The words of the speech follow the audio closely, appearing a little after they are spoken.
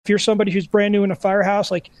If you're somebody who's brand new in a firehouse,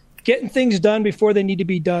 like getting things done before they need to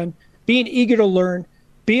be done, being eager to learn,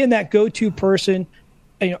 being that go-to person,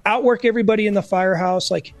 outwork everybody in the firehouse.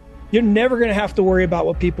 Like, you're never going to have to worry about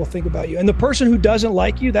what people think about you. And the person who doesn't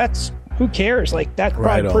like you, who cares? Like, that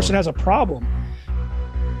person has a problem.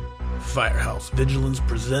 Firehouse Vigilance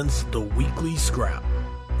presents The Weekly Scrap,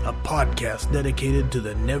 a podcast dedicated to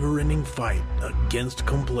the never-ending fight against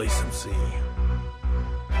complacency.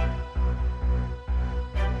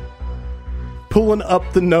 Pulling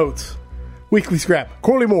up the notes. Weekly Scrap.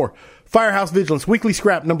 Corley Moore, Firehouse Vigilance, Weekly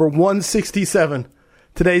Scrap number 167.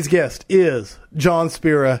 Today's guest is John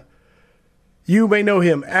Spera. You may know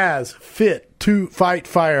him as Fit to Fight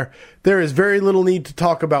Fire. There is very little need to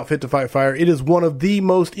talk about Fit to Fight Fire. It is one of the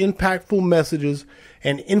most impactful messages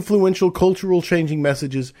and influential cultural changing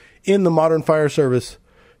messages in the modern fire service.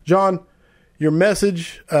 John, your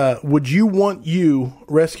message, would you want you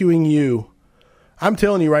rescuing you? I'm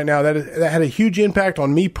telling you right now that had a huge impact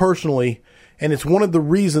on me personally, and it's one of the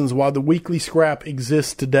reasons why the Weekly Scrap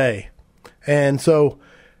exists today. And so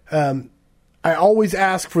I always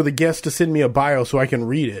ask for the guest to send me a bio so I can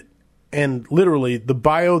read it. And literally, the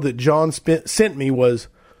bio that John sent me was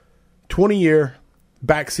 20-year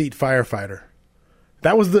backseat firefighter.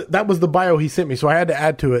 That was the bio he sent me, so I had to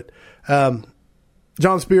add to it.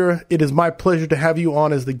 John Spera, it is my pleasure to have you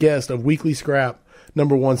on as the guest of Weekly Scrap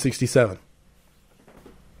number 167.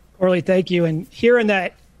 Corley, thank you. And hearing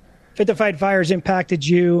that Fit to Fight Fire has impacted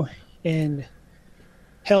you and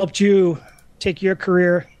helped you take your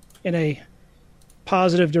career in a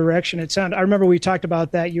positive direction. I remember we talked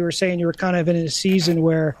about that. You were saying you were kind of in a season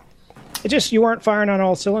where you weren't firing on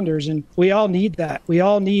all cylinders, and we all need that. We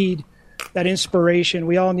all need that inspiration.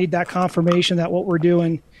 We all need that confirmation that what we're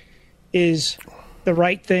doing is the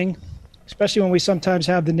right thing, especially when we sometimes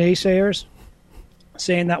have the naysayers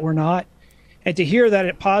saying that we're not. And to hear that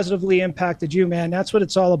it positively impacted you, man, that's what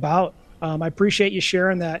it's all about. I appreciate you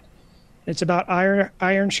sharing that. It's about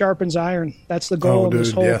iron sharpens iron. That's the goal of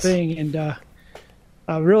this whole thing. And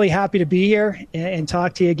I'm really happy to be here and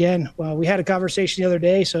talk to you again. Well, we had a conversation the other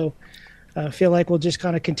day, so I feel like we'll just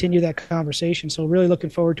kind of continue that conversation. So really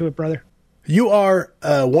looking forward to it, brother. You are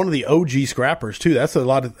one of the OG scrappers, too. That's a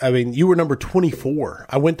lot you were number 24.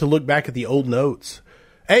 I went to look back at the old notes.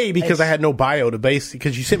 Because I had no bio to base,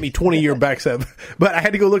 because you sent me 20-year backs up. But I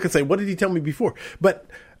had to go look and say, what did he tell me before? But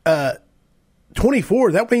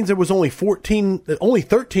 24, that means there was only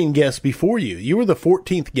 13 guests before you. You were the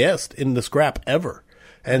 14th guest in the scrap ever.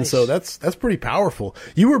 And so that's pretty powerful.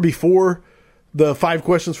 You were before the 5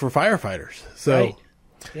 questions for firefighters. So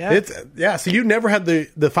so you never had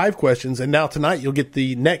the 5 questions, and now tonight you'll get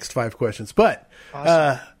the next 5 questions. But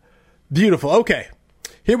awesome. Beautiful. Okay.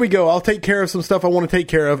 Here we go. I'll take care of some stuff I want to take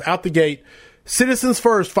care of out the gate. Citizens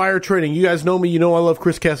First Fire Training. You guys know me. You know I love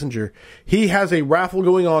Chris Kessinger. He has a raffle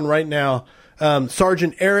going on right now.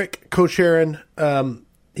 Sergeant Eric Kocharin,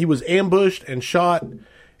 he was ambushed and shot.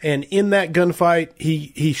 And in that gunfight,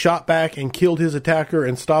 he shot back and killed his attacker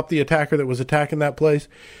and stopped the attacker that was attacking that place.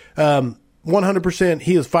 100%.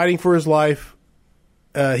 He is fighting for his life.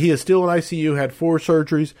 He is still in ICU, had 4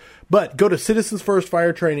 surgeries. But go to Citizens First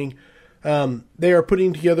Fire Training. They are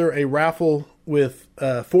putting together a raffle with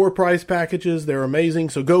 4 prize packages. They're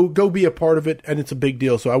amazing. So go be a part of it, and it's a big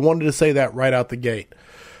deal. So I wanted to say that right out the gate.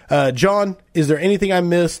 John, is there anything I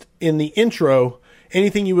missed in the intro?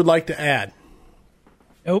 Anything you would like to add?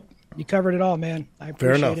 Nope. You covered it all, man. I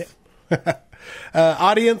appreciate it. Fair enough.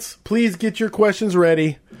 Audience, please get your questions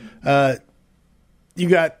ready. You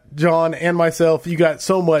got John and myself. You got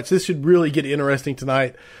so much. This should really get interesting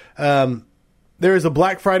tonight. There is a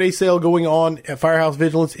Black Friday sale going on at Firehouse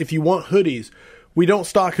Vigilance. If you want hoodies, we don't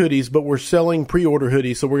stock hoodies, but we're selling pre-order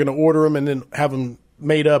hoodies. So we're going to order them and then have them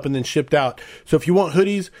made up and then shipped out. So if you want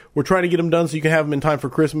hoodies, we're trying to get them done so you can have them in time for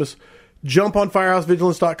Christmas. Jump on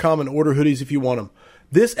firehousevigilance.com and order hoodies if you want them.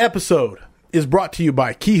 This episode is brought to you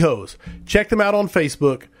by Key Hose. Check them out on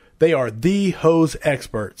Facebook. They are the hose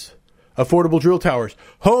experts. Affordable Drill Towers,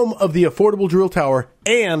 home of the Affordable Drill Tower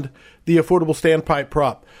and the Affordable Standpipe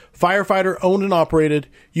Prop. Firefighter owned and operated.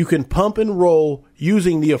 You can pump and roll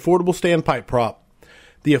using the Affordable Standpipe Prop.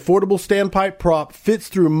 The Affordable Standpipe Prop fits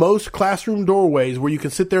through most classroom doorways where you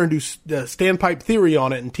can sit there and do standpipe theory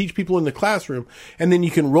on it and teach people in the classroom, and then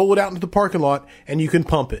you can roll it out into the parking lot and you can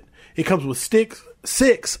pump it. It comes with 6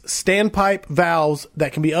 standpipe valves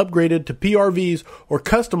that can be upgraded to PRVs or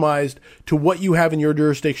customized to what you have in your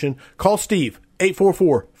jurisdiction. Call Steve,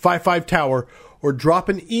 844-55-TOWER, or drop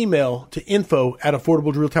an email to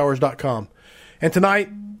info@affordabledrilltowers.com. And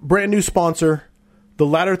tonight, brand new sponsor, the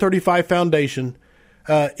Ladder 35 Foundation.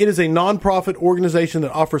 It is a nonprofit organization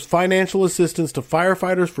that offers financial assistance to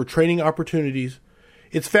firefighters for training opportunities.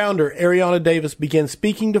 Its founder, Ariana Davis, began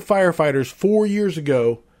speaking to firefighters 4 years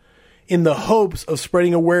ago in the hopes of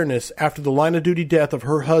spreading awareness after the line-of-duty death of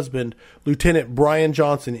her husband, Lieutenant Brian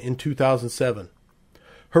Johnson, in 2007.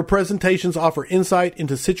 Her presentations offer insight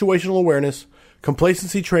into situational awareness,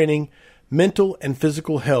 complacency training, mental and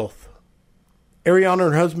physical health. Ariana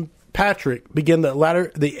and her husband, Patrick, began the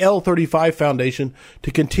L35 Foundation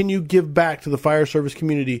to continue give back to the fire service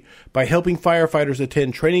community by helping firefighters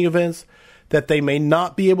attend training events that they may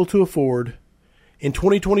not be able to afford. In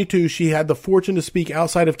 2022, she had the fortune to speak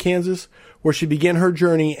outside of Kansas, where she began her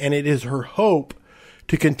journey, and it is her hope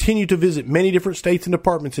to continue to visit many different states and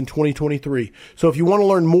departments in 2023. So if you want to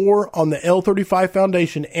learn more on the L35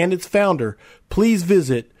 Foundation and its founder, please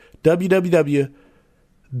visit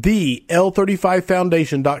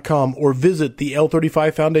www.theL35foundation.com or visit the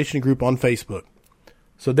L35 Foundation group on Facebook.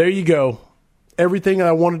 So there you go. Everything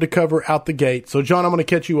I wanted to cover out the gate. So John, I'm going to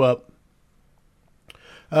catch you up.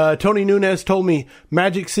 Tony Nunez told me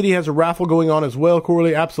Magic City has a raffle going on as well,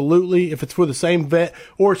 Corley. Absolutely. If it's for the same vet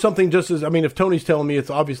or something just as, if Tony's telling me, it's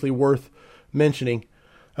obviously worth mentioning.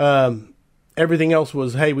 Everything else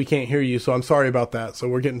was, hey, we can't hear you, so I'm sorry about that. So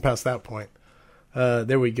we're getting past that point.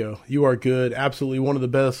 There we go. You are good. Absolutely. One of the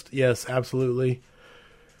best. Yes, absolutely.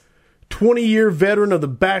 20-year veteran of the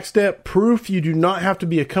backstep. Proof you do not have to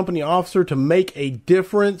be a company officer to make a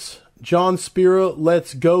difference. John Spera,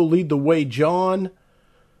 let's go. Lead the way, John.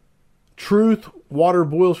 Truth, water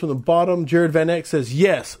boils from the bottom. Jared Van Eck says,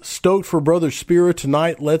 yes, stoked for Brother Spera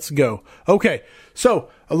tonight. Let's go. Okay,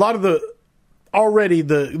 so a lot of the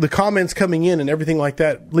comments coming in and everything like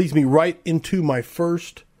that leads me right into my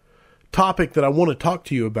first topic that I want to talk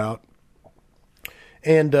to you about.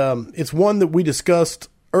 And it's one that we discussed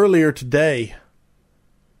earlier today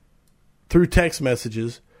through text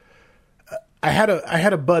messages. I had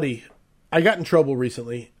a buddy. I got in trouble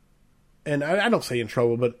recently. And I don't say in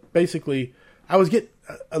trouble, but basically I was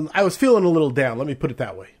feeling a little down. Let me put it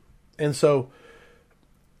that way. And so,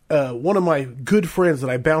 one of my good friends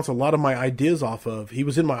that I bounce a lot of my ideas off of, he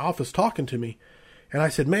was in my office talking to me, and I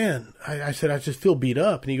said, man, I said, I just feel beat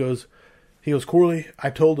up. And he goes, Corley,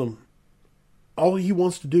 I told him, all he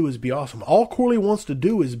wants to do is be awesome. All Corley wants to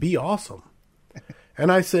do is be awesome.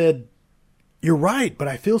 And I said, you're right, but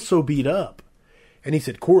I feel so beat up. And he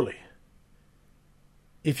said, Corley,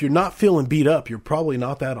 if you're not feeling beat up, you're probably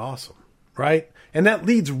not that awesome, right? And that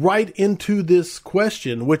leads right into this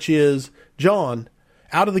question, which is, John,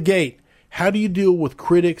 out of the gate, how do you deal with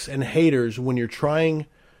critics and haters when you're trying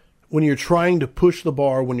to push the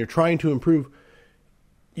bar, when you're trying to improve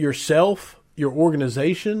yourself, your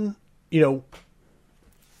organization?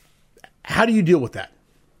 How do you deal with that?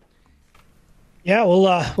 Yeah,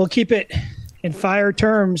 we'll keep it in fire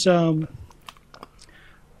terms.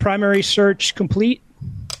 Primary search complete.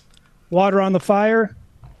 Water on the fire,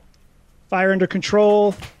 fire under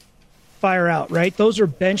control, fire out, right? Those are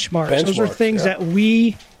benchmarks. Those are things that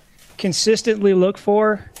we consistently look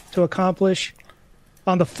for to accomplish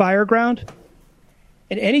on the fire ground.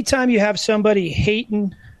 And anytime you have somebody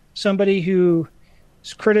hating, somebody who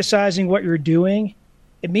is criticizing what you're doing,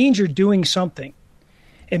 it means you're doing something.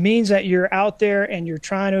 It means that you're out there and you're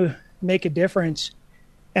trying to make a difference.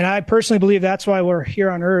 And I personally believe that's why we're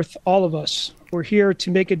here on earth, all of us. We're here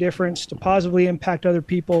to make a difference, to positively impact other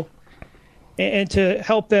people, and to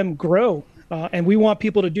help them grow. And we want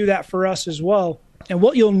people to do that for us as well. And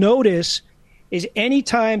what you'll notice is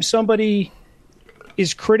anytime somebody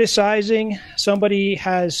is criticizing, somebody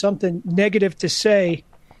has something negative to say,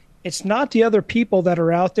 it's not the other people that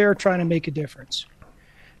are out there trying to make a difference.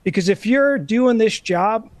 Because if you're doing this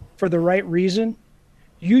job for the right reason,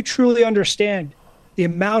 you truly understand the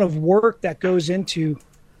amount of work that goes into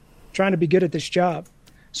trying to be good at this job.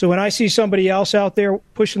 So when I see somebody else out there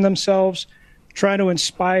pushing themselves, trying to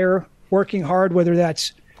inspire, working hard, whether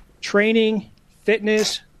that's training,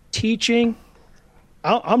 fitness, teaching,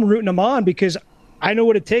 I'm rooting them on because I know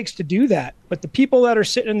what it takes to do that. But the people that are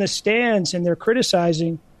sitting in the stands and they're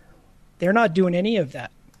criticizing, they're not doing any of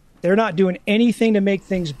that. They're not doing anything to make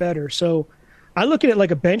things better. So I look at it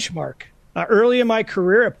like a benchmark. Early in my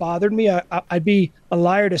career, it bothered me. I'd be a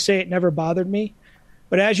liar to say it never bothered me.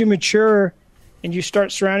 But as you mature and you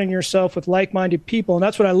start surrounding yourself with like-minded people, and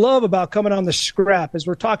that's what I love about coming on the Scrap, is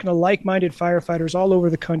we're talking to like-minded firefighters all over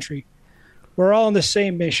the country. We're all on the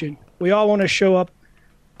same mission. We all want to show up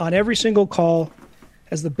on every single call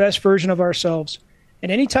as the best version of ourselves.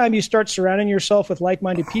 And anytime you start surrounding yourself with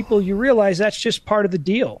like-minded people, you realize that's just part of the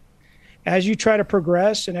deal. As you try to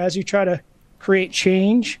progress and as you try to create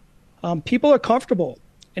change, people are comfortable.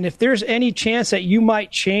 And if there's any chance that you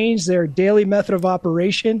might change their daily method of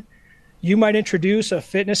operation, you might introduce a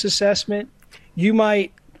fitness assessment, you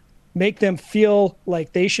might make them feel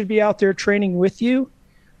like they should be out there training with you,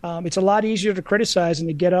 it's a lot easier to criticize and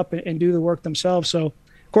to get up and do the work themselves. So,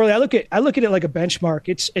 Corley, I look at it like a benchmark.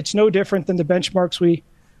 It's no different than the benchmarks we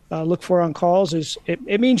look for on calls.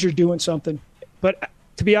 It means you're doing something. But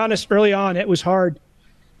to be honest, early on, it was hard.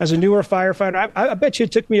 As a newer firefighter, I bet you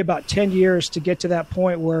it took me about 10 years to get to that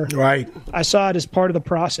point where I saw it as part of the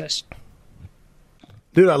process.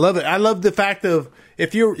 Dude, I love it. I love the fact of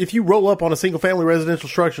if you roll up on a single family residential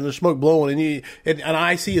structure and there's smoke blowing and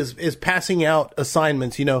IC is passing out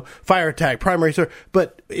assignments, fire attack, primary search.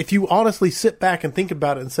 But if you honestly sit back and think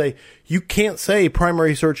about it and say, you can't say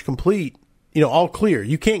primary search complete, all clear.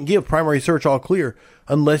 You can't give primary search all clear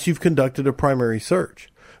unless you've conducted a primary search.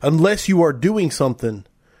 Unless you are doing something,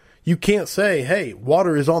 you can't say, hey,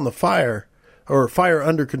 water is on the fire, or fire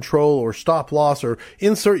under control, or stop loss, or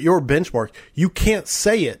insert your benchmark. You can't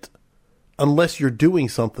say it unless you're doing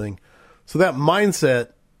something. So that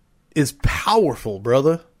mindset is powerful,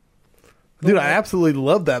 brother. Dude, I absolutely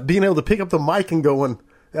love that. Being able to pick up the mic and going,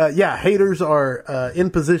 haters are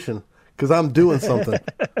in position because I'm doing something.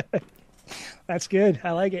 That's good.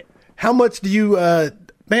 I like it. How much do you,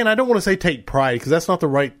 man, I don't want to say take pride because that's not the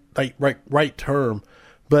right term.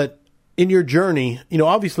 But in your journey,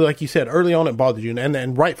 obviously, like you said, early on it bothered you,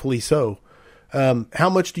 and rightfully so. How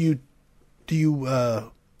much do you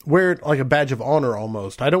wear it like a badge of honor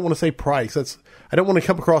almost? I don't want to say pride. I don't want to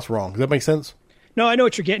come across wrong. Does that make sense? No, I know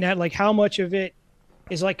what you're getting at. Like how much of it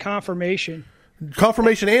is like confirmation.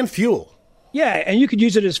 Confirmation and fuel. Yeah, and you could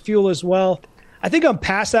use it as fuel as well. I think I'm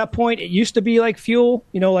past that point. It used to be like fuel,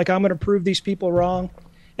 like I'm going to prove these people wrong.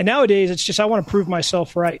 And nowadays it's just I want to prove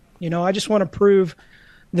myself right. I just want to prove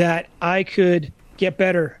that I could get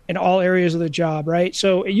better in all areas of the job, right?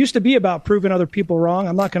 So it used to be about proving other people wrong.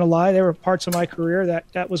 I'm not going to lie. There were parts of my career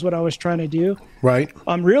that was what I was trying to do. Right.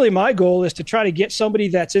 Really, my goal is to try to get somebody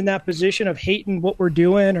that's in that position of hating what we're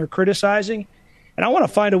doing or criticizing. And I want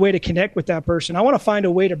to find a way to connect with that person. I want to find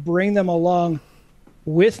a way to bring them along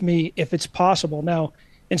with me if it's possible. Now,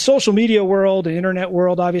 in social media world and internet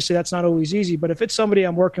world, obviously that's not always easy. But if it's somebody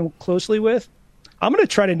I'm working closely with, I'm going to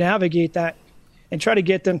try to navigate that and try to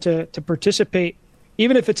get them to participate,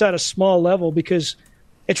 even if it's at a small level, because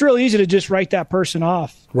it's real easy to just write that person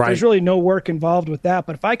off. Right. There's really no work involved with that.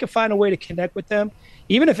 But if I could find a way to connect with them,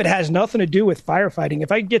 even if it has nothing to do with firefighting,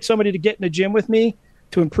 if I could get somebody to get in the gym with me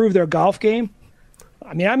to improve their golf game,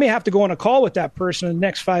 I may have to go on a call with that person in the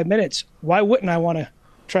next 5 minutes. Why wouldn't I want to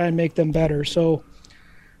try and make them better? So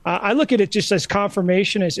I look at it just as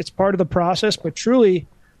confirmation, as it's part of the process, but truly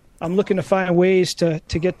I'm looking to find ways to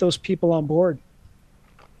get those people on board.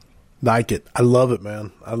 Like it. I love it,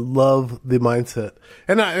 man. I love the mindset.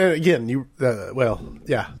 And again,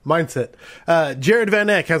 mindset. Jared Van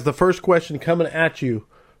Eck has the first question coming at you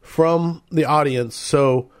from the audience.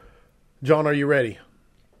 So, John, are you ready?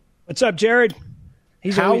 What's up, Jared?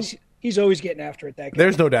 He's always getting after it. That guy.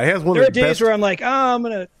 There's no doubt. He has one there of the are days best. where I'm like, I'm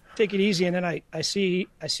gonna take it easy, and then I see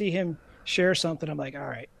him share something. I'm like, all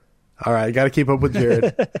right, you got to keep up with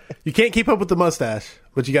Jared. You can't keep up with the mustache,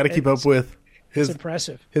 but you got to keep up with it's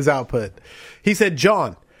impressive. His output. He said,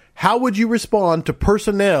 John, how would you respond to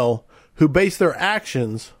personnel who base their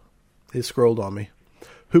actions? It scrolled on me.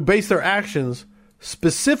 Who base their actions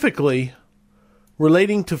specifically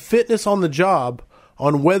relating to fitness on the job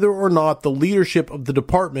on whether or not the leadership of the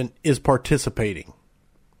department is participating?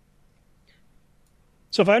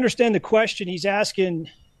 So if I understand the question, he's asking,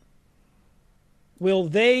 will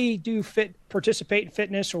they participate in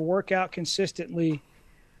fitness or work out consistently,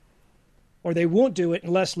 or they won't do it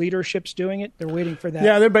unless leadership's doing it? They're waiting for that.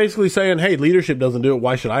 Yeah, they're basically saying, hey, leadership doesn't do it.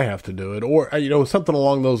 Why should I have to do it? Or, something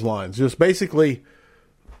along those lines. Just basically,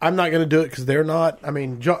 I'm not going to do it because they're not.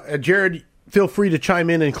 Jared, feel free to chime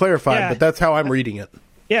in and clarify, but that's how I'm reading it.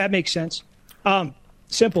 Yeah, it makes sense.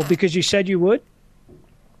 Simple, because you said you would.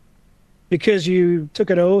 Because you took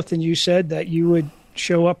an oath and you said that you would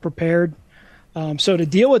show up prepared. So to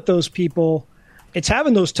deal with those people, it's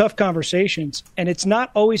having those tough conversations. And it's not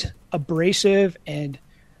always abrasive and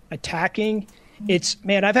attacking.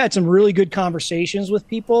 I've had some really good conversations with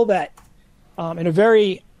people that in a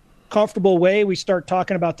very comfortable way, we start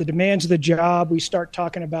talking about the demands of the job. We start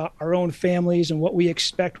talking about our own families and what we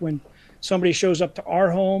expect when somebody shows up to our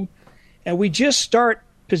home. And we just start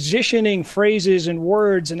positioning phrases and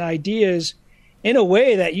words and ideas in a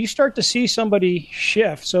way that you start to see somebody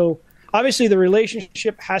shift. So obviously the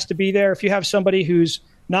relationship has to be there. If you have somebody who's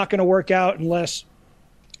not going to work out unless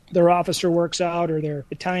their officer works out or their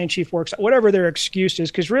battalion chief works out, whatever their excuse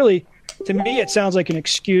is, because really to me, it sounds like an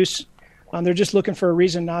excuse. They're just looking for a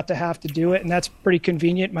reason not to have to do it, and that's pretty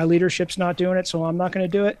convenient. My leadership's not doing it, so I'm not going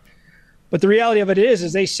to do it. But the reality of it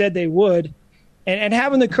is they said they would, and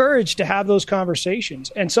having the courage to have those conversations.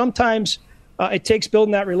 And sometimes it takes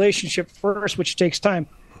building that relationship first, which takes time.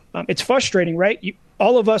 It's frustrating, right?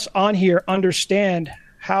 All of us on here understand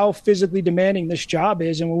how physically demanding this job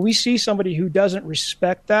is, and when we see somebody who doesn't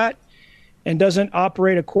respect that and doesn't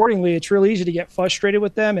operate accordingly, it's real easy to get frustrated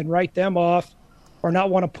with them and write them off or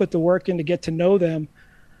not want to put the work in to get to know them.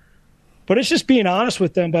 But it's just being honest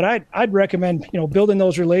with them. But I'd recommend, building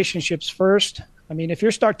those relationships first. I mean, if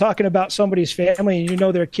you start talking about somebody's family and you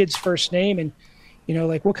know their kid's first name and,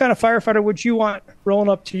 like what kind of firefighter would you want rolling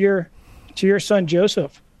up to your son,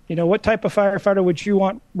 Joseph? What type of firefighter would you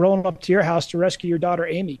want rolling up to your house to rescue your daughter,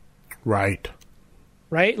 Amy? Right.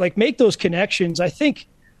 Right? Like, make those connections. I think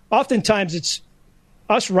oftentimes it's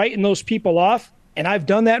us writing those people off. And I've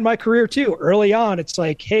done that in my career too. Early on, it's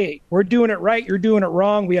like, hey, we're doing it right. You're doing it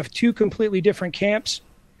wrong. We have two completely different camps,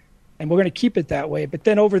 and we're going to keep it that way. But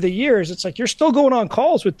then over the years, it's like you're still going on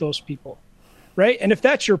calls with those people, right? And if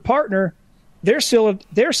that's your partner, their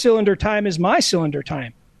cylinder time is my cylinder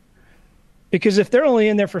time. Because if they're only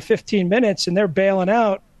in there for 15 minutes and they're bailing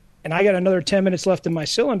out and I got another 10 minutes left in my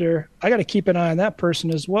cylinder, I got to keep an eye on that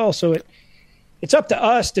person as well. So it's up to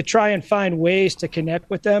us to try and find ways to connect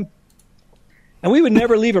with them. And we would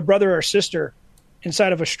never leave a brother or sister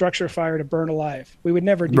inside of a structure fire to burn alive. We would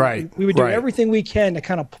never do it. We would do everything we can to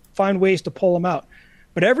kind of find ways to pull them out.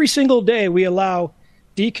 But every single day we allow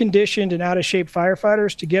deconditioned and out-of-shape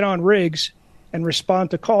firefighters to get on rigs and respond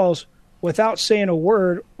to calls without saying a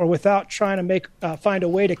word or without trying to find a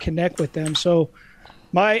way to connect with them. So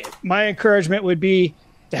my encouragement would be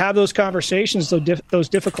to have those conversations, those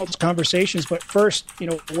difficult conversations, but first,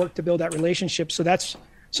 work to build that relationship. So that's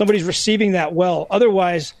somebody's receiving that well.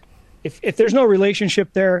 Otherwise, if there's no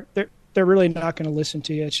relationship there, they're really not going to listen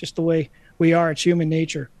to you. It's just the way we are. It's human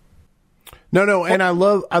nature. No, and I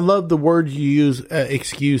love the word you use,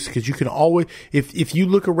 excuse, because you can always, if you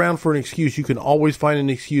look around for an excuse, you can always find an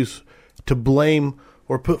excuse to blame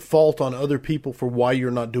or put fault on other people for why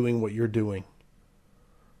you're not doing what you're doing.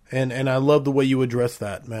 And I love the way you address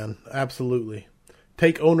that, man. Absolutely.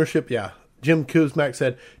 Take ownership, yeah. Jim Kuzmak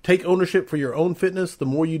said, take ownership for your own fitness. The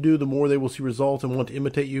more you do, the more they will see results and want to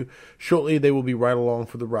imitate you. Shortly, they will be right along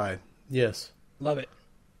for the ride. Yes. Love it.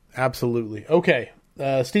 Absolutely. Okay.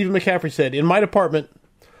 Stephen McCaffrey said, in my department,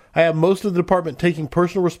 I have most of the department taking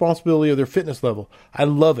personal responsibility of their fitness level. I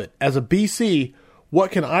love it. As a BC, what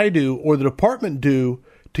can I do or the department do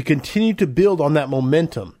to continue to build on that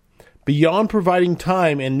momentum beyond providing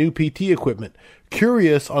time and new PT equipment?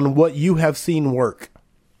 Curious on what you have seen work.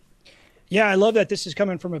 Yeah, I love that this is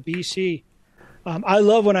coming from a BC. I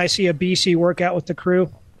love when I see a BC work out with the crew.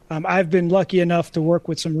 I've been lucky enough to work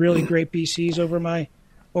with some really great BCs over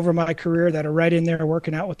my career that are right in there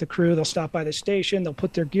working out with the crew. They'll stop by the station. They'll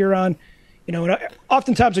put their gear on. And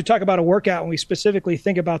oftentimes we talk about a workout and we specifically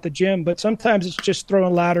think about the gym, but sometimes it's just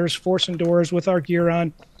throwing ladders, forcing doors with our gear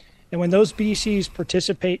on. And when those BCs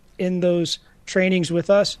participate in those trainings with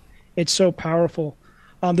us, it's so powerful.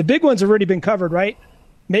 The big ones have already been covered, right?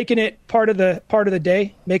 Making it part of the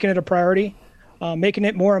day, making it a priority, making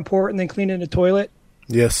it more important than cleaning the toilet.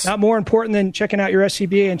 Yes. Not more important than checking out your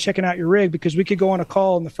SCBA and checking out your rig, because we could go on a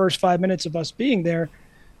call in the first 5 minutes of us being there.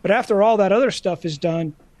 But after all that other stuff is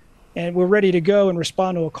done and we're ready to go and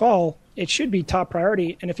respond to a call, it should be top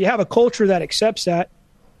priority. And if you have a culture that accepts that,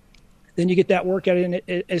 then you get that workout in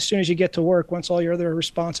as soon as you get to work, once all your other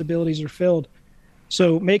responsibilities are filled.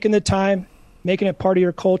 So making the time, making it part of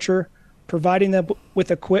your culture, providing them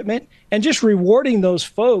with equipment, and just rewarding those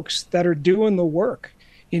folks that are doing the work,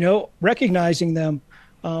 recognizing them.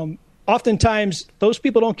 Oftentimes, those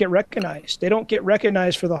people don't get recognized. They don't get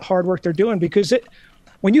recognized for the hard work they're doing, because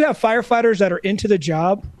when you have firefighters that are into the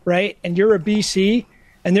job, right, and you're a BC,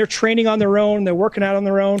 and they're training on their own, they're working out on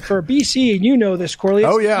their own. For a BC, and you know this, Corley,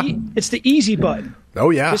 it's the easy button.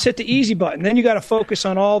 Oh, yeah. Just hit the easy button. Then you got to focus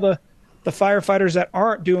on all the firefighters that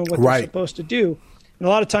aren't doing what they're supposed to do. And a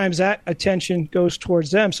lot of times that attention goes towards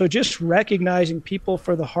them. So just recognizing people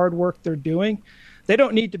for the hard work they're doing. They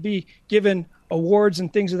don't need to be given awards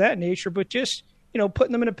and things of that nature, but just,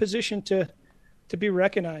 putting them in a position to be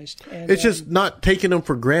recognized. And it's just not taking them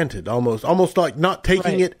for granted, almost like not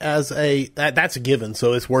taking it as that's a given,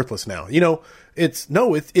 so it's worthless now.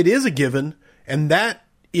 It is a given, and that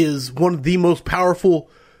is one of the most powerful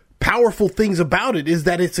things about it, is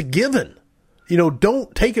that it's a given.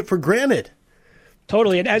 Don't take it for granted.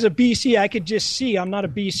 Totally. And as a BC, I could just see, I'm not a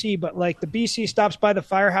BC, but like the BC stops by the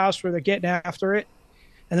firehouse where they're getting after it.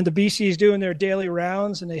 And then the BC is doing their daily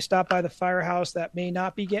rounds, and they stop by the firehouse that may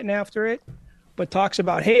not be getting after it, but talks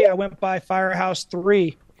about, hey, I went by Firehouse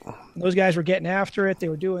 3. And those guys were getting after it. They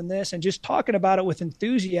were doing this, and just talking about it with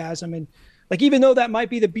enthusiasm. And like, even though that might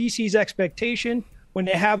be the BC's expectation, when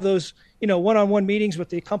they have those, one-on-one meetings with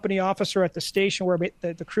the company officer at the station where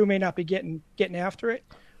the crew may not be getting after it,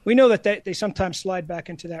 we know that they sometimes slide back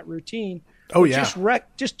into that routine. Oh, yeah.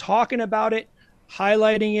 Just talking about it,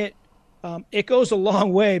 highlighting it, it goes a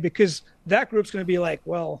long way, because that group's going to be like,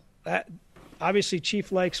 well, that obviously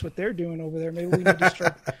Chief likes what they're doing over there. Maybe we need to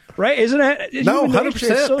start, right? Isn't it? No,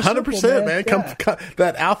 100%, so 100%, man. Yeah.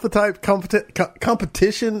 That alpha type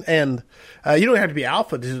competition, and you don't have to be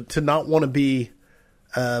alpha to not want to be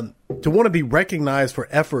recognized for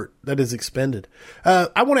effort that is expended.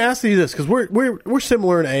 I want to ask you this, because we're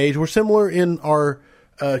similar in age, we're similar in our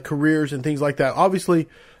careers and things like that. Obviously,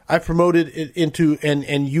 I promoted it into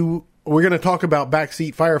and you. We're going to talk about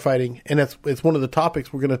backseat firefighting, and it's one of the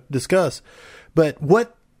topics we're going to discuss. But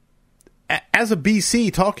as a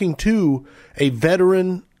BC, talking to a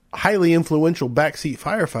veteran, highly influential backseat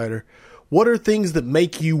firefighter, what are things that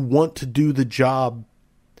make you want to do the job?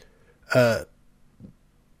 I'm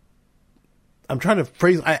trying to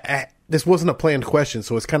phrase. This wasn't a planned question,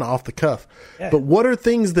 so it's kind of off the cuff. Yeah. But what are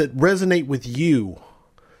things that resonate with you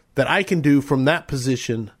that I can do from that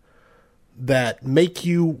position that make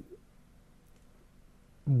you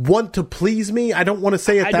want to please me? I don't want to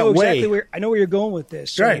say it that way. I know where you're going with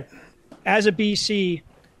this. So, right. As a BC,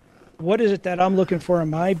 what is it that I'm looking for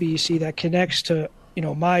in my BC that connects to,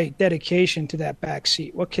 my dedication to that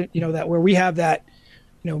backseat? What can, that where we have that,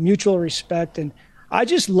 mutual respect. And I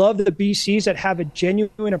just love the BCs that have a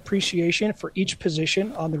genuine appreciation for each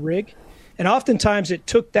position on the rig. And oftentimes it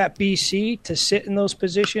took that BC to sit in those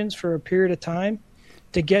positions for a period of time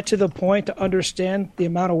to get to the point to understand the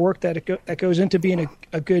amount of work that goes into being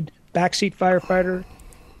a good backseat firefighter,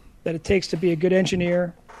 that it takes to be a good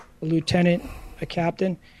engineer, a lieutenant, a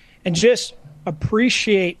captain, and just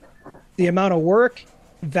appreciate the amount of work,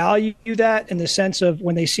 value that in the sense of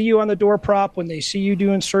when they see you on the door prop, when they see you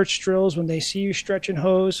doing search drills, when they see you stretching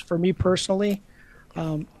hose, for me personally,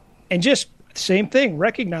 and just same thing,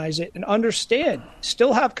 recognize it and understand,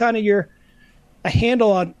 still have kind of a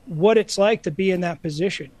handle on what it's like to be in that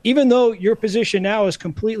position. Even though your position now is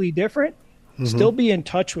completely different, still be in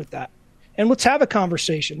touch with that. And let's have a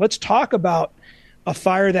conversation. Let's talk about a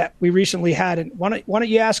fire that we recently had. And why don't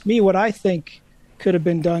you ask me what I think could have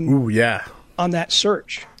been done on that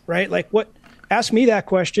search, right? Like, ask me that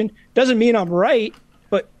question. Doesn't mean I'm right,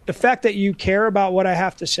 but the fact that you care about what I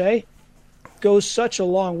have to say goes such a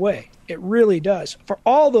long way. It really does. For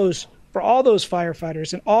all those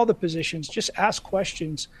firefighters in all the positions, just ask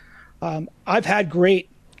questions. I've had great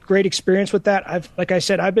experience with that. Like I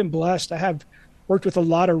said, I've been blessed. I have worked with a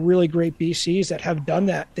lot of really great BCs that have done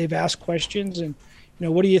that. They've asked questions and,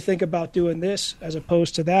 what do you think about doing this as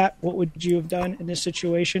opposed to that? What would you have done in this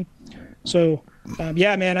situation? So,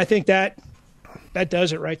 man, I think that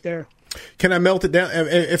does it right there. Can I melt it down?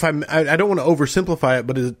 I don't want to oversimplify it,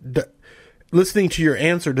 but listening to your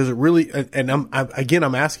answer, does it really, and I'm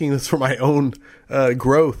asking this for my own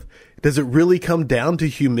growth, does it really come down to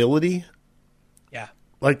humility? Yeah.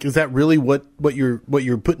 Like, is that really what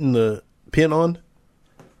you're putting the pin on?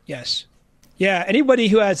 Yes. Yeah. Anybody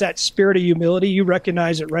who has that spirit of humility, you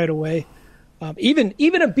recognize it right away. Even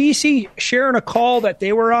a BC sharing a call that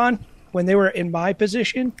they were on when they were in my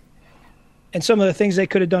position and some of the things they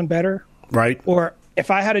could have done better. Right. Or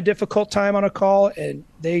if I had a difficult time on a call and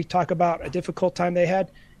they talk about a difficult time they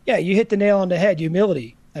had, yeah, you hit the nail on the head,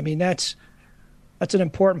 humility. I mean, that's an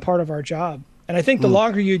important part of our job. And I think the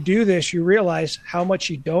longer you do this, you realize how much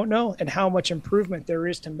you don't know and how much improvement there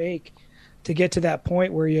is to make to get to that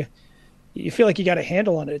point where you feel like you got a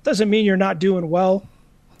handle on it. It doesn't mean you're not doing well.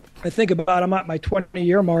 I think about, I'm at my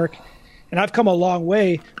 20-year mark, and I've come a long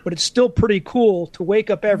way, but it's still pretty cool to wake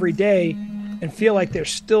up every day and feel like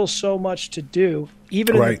there's still so much to do,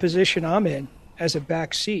 even in the position I'm in as a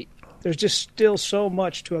back seat. There's just still so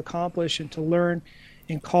much to accomplish and to learn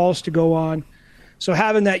and calls to go on. So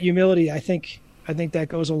having that humility, I think that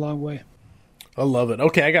goes a long way. I love it.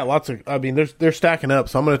 Okay, I got lots of, they're stacking up,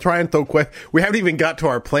 so I'm going to try and throw questions. We haven't even got to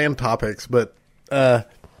our planned topics, but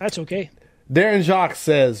that's okay. Darren Jacques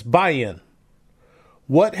says, buy-in.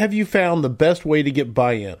 What have you found the best way to get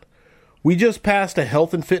buy-in? We just passed a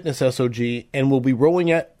health and fitness SOG and will be rolling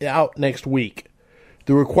it out next week.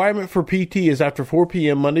 The requirement for PT is after 4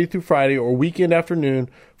 p.m. Monday through Friday or weekend afternoon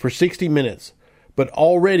for 60 minutes, but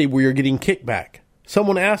already we are getting kickback.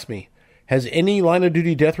 Someone asked me, has any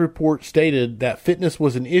line-of-duty death report stated that fitness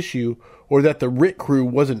was an issue or that the RIT crew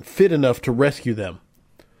wasn't fit enough to rescue them?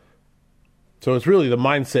 So it's really the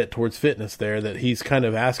mindset towards fitness there that he's kind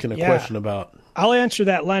of asking a question about. I'll answer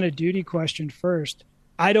that line of duty question first.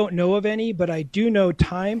 I don't know of any, but I do know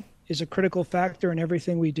time is a critical factor in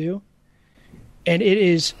everything we do. And it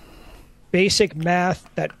is basic math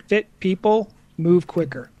that fit people move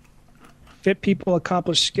quicker. Fit people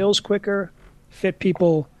accomplish skills quicker. Fit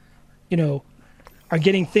people, are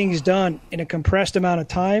getting things done in a compressed amount of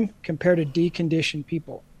time compared to deconditioned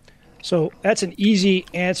people. So that's an easy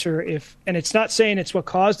answer and it's not saying it's what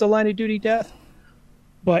caused the line of duty death,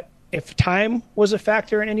 but if time was a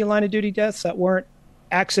factor in any line of duty deaths that weren't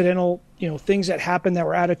accidental, things that happened that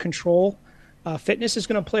were out of control, fitness is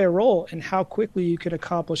going to play a role in how quickly you can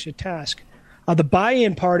accomplish a task. The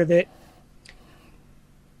buy-in part of it,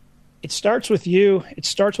 it starts with you. It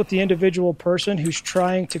starts with the individual person who's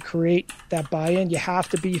trying to create that buy-in. You have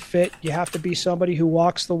to be fit. You have to be somebody who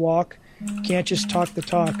walks the walk. You can't just talk the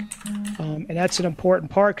talk. And that's an important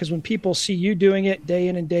part because when people see you doing it day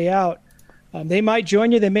in and day out, they might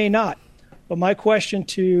join you, they may not. But my question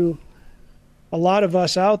to a lot of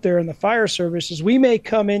us out there in the fire service is we may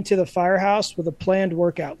come into the firehouse with a planned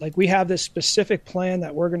workout. Like we have this specific plan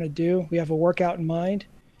that we're going to do. We have a workout in mind.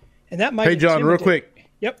 And that might Hey, John, real quick.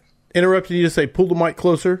 Yep. Interrupting you to say pull the mic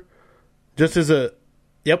closer. Just as a,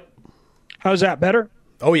 yep. How's that, better?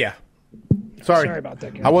 Oh, yeah. Sorry about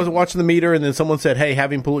that, guys. I wasn't watching the meter, and then someone said, hey,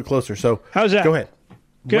 have him pull it closer. So how's that? Go ahead.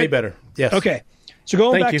 Good? Way better. Yes. Okay. So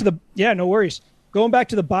going Thank back you. no worries. Going back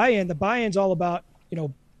to the buy-in, the buy-in's all about,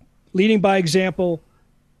 leading by example,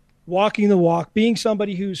 walking the walk, being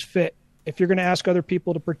somebody who's fit. If you're going to ask other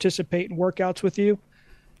people to participate in workouts with you.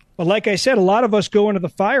 But like I said, a lot of us go into the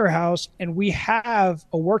firehouse and we have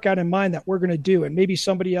a workout in mind that we're going to do. And maybe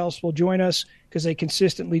somebody else will join us because they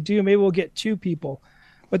consistently do. Maybe we'll get 2 people.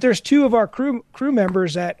 But there's 2 of our crew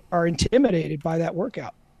members that are intimidated by that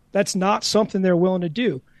workout. That's not something they're willing to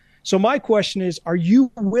do. So my question is, are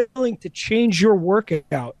you willing to change your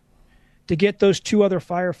workout to get those 2 other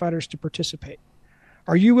firefighters to participate?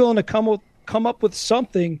 Are you willing to come up with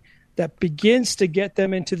something that begins to get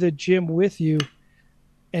them into the gym with you?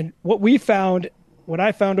 And what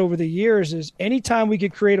I found over the years is anytime we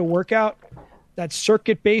could create a workout that's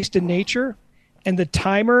circuit-based in nature, and the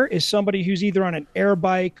timer is somebody who's either on an air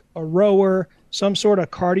bike, a rower, some sort of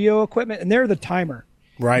cardio equipment, and they're the timer.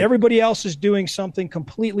 Right. And everybody else is doing something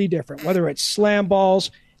completely different, whether it's slam balls,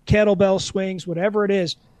 kettlebell swings, whatever it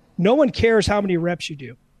is. No one cares how many reps you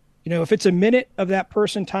do. If it's a minute of that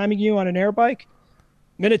person timing you on an air bike,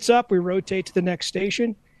 minutes up, we rotate to the next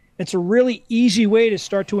station. It's a really easy way to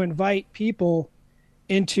start to invite people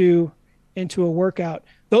into a workout.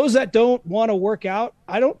 Those that don't want to work out,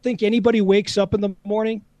 I don't think anybody wakes up in the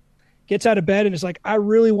morning, gets out of bed, and is like, I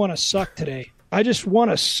really want to suck today. I just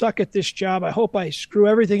want to suck at this job. I hope I screw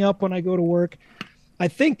everything up when I go to work. I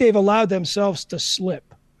think they've allowed themselves to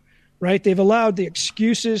slip, right? They've allowed the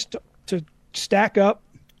excuses to stack up.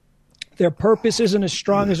 Their purpose isn't as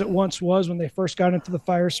strong as it once was when they first got into the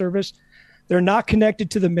fire service. They're not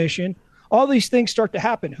connected to the mission. All these things start to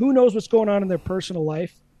happen. Who knows what's going on in their personal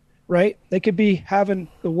life, right? They could be having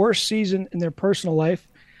the worst season in their personal life.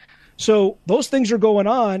 So those things are going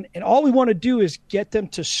on, and all we want to do is get them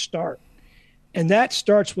to start. And that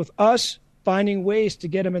starts with us finding ways to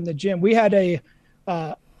get them in the gym. We had a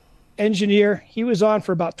engineer. He was on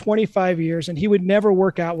for about 25 years, and he would never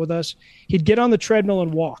work out with us. He'd get on the treadmill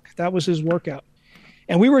and walk. That was his workout.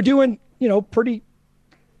 And we were doing,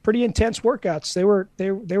 pretty intense workouts.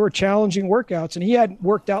 They were challenging workouts, and he hadn't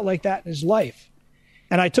worked out like that in his life.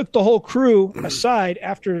 And I took the whole crew aside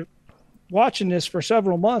after watching this for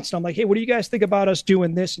several months, and I'm like, hey, what do you guys think about us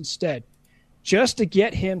doing this instead? Just to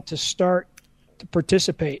get him to start to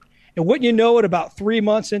participate. And wouldn't you know it, about 3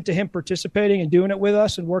 months into him participating and doing it with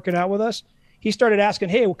us and working out with us, he started asking,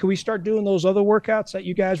 hey, well, can we start doing those other workouts that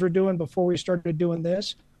you guys were doing before we started doing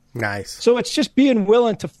this? Nice. So it's just being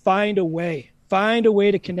willing to find a way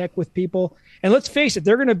to connect with people. And let's face it,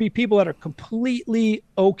 they're going to be people that are completely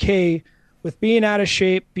okay with being out of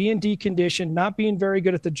shape, being deconditioned, not being very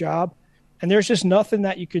good at the job. And there's just nothing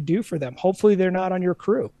that you could do for them. Hopefully they're not on your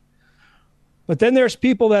crew. But then there's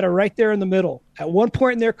people that are right there in the middle. At one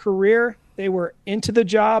point in their career, they were into the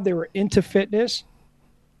job, they were into fitness,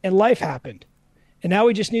 and life happened. And now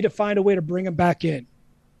we just need to find a way to bring them back in.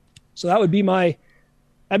 So that'd be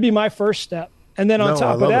my first step. And then on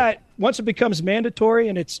top of that, once it becomes mandatory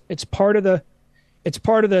and it's part of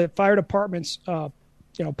the fire department's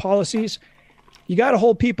policies, you got to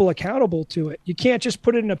hold people accountable to it. You can't just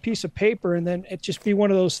put it in a piece of paper and then it just be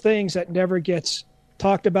one of those things that never gets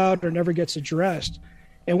talked about or never gets addressed.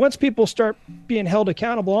 And once people start being held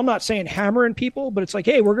accountable, I'm not saying hammering people, but it's like,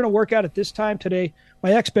 hey, we're going to work out at this time today.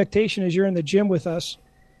 My expectation is you're in the gym with us.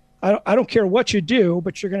 I don't care what you do,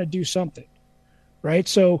 but you're going to do something, right?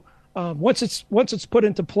 So once it's put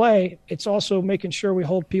into play, it's also making sure we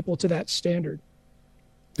hold people to that standard.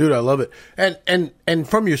 Dude, I love it. And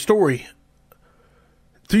from your story,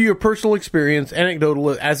 through your personal experience,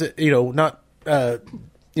 anecdotal, as it, not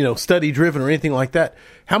study driven or anything like that,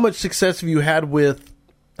 how much success have you had with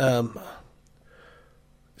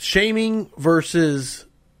shaming versus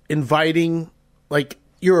inviting, like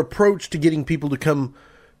your approach to getting people to come?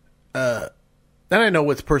 And I know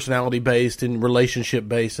it's personality based and relationship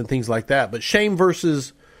based and things like that, but shame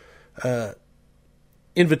versus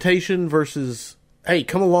invitation versus, hey,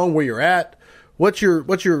 come along where you're at. What's your?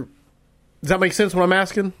 Does that make sense? What I'm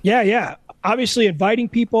asking? Yeah. Obviously, inviting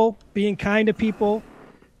people, being kind to people,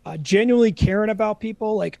 genuinely caring about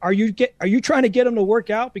people. Like, are you trying to get them to work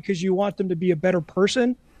out because you want them to be a better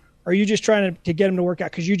person, or are you just trying to get them to work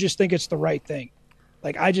out because you just think it's the right thing?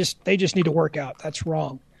 Like, they just need to work out. That's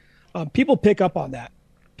wrong. People pick up on that.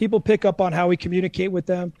 People pick up on how we communicate with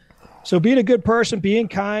them. So being a good person, being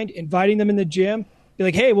kind, inviting them in the gym, be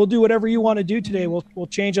like, hey, we'll do whatever you want to do today. We'll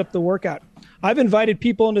change up the workout. I've invited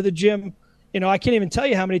people into the gym. I can't even tell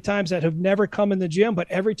you how many times that have never come in the gym, but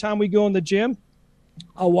every time we go in the gym,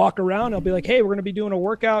 I'll walk around. I'll be like, hey, we're going to be doing a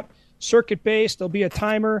workout, circuit-based. There'll be a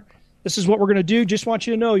timer. This is what we're going to do. Just want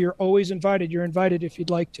you to know you're always invited. You're invited if you'd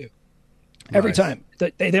like to. Every time.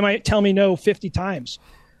 They might tell me no 50 times.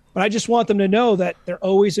 But I just want them to know that they're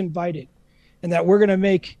always invited and that we're going to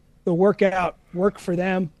make the workout work for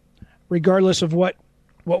them regardless of what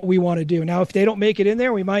we want to do. Now, if they don't make it in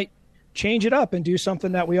there, we might change it up and do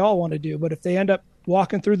something that we all want to do. But if they end up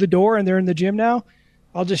walking through the door and they're in the gym now,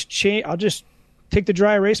 I'll just take the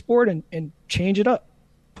dry erase board and change it up.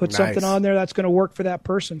 Put something on there that's going to work for that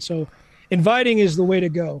person. So inviting is the way to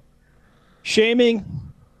go. Shaming,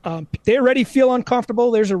 they already feel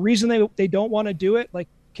uncomfortable. There's a reason they don't want to do it. Like,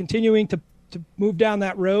 continuing to move down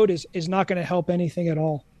that road is not going to help anything at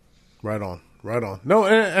all. Right on. No,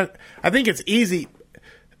 and I think it's easy.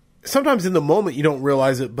 Sometimes in the moment you don't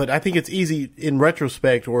realize it, but I think it's easy in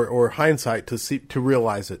retrospect or hindsight to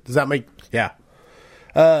realize it. Does that make? Yeah.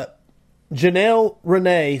 Janelle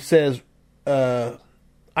Renee says, I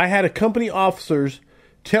had a company officers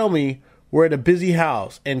tell me we're at a busy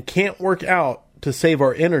house and can't work out to save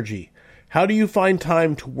our energy. How do you find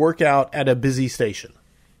time to work out at a busy station?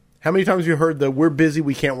 How many times have you heard that we're busy,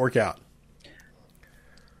 we can't work out?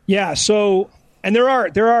 Yeah. So, and there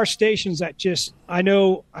are stations that just, I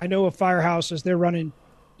know of firehouses, they're running,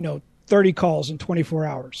 30 calls in 24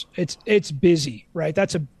 hours. It's busy, right?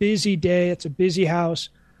 That's a busy day. It's a busy house.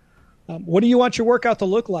 What do you want your workout to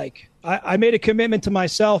look like? I made a commitment to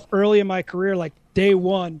myself early in my career, like day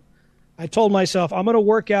one. I told myself, I'm going to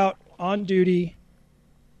work out on duty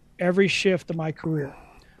every shift of my career.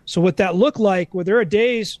 So what that looked like, there are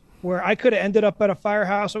days where I could have ended up at a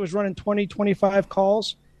firehouse. I was running 20, 25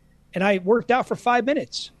 calls, and I worked out for 5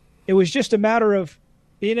 minutes. It was just a matter of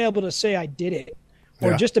being able to say I did it,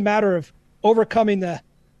 or just a matter of overcoming the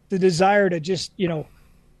desire to just,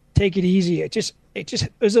 take it easy.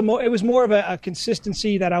 It was more of a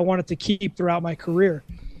consistency that I wanted to keep throughout my career.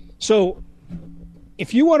 So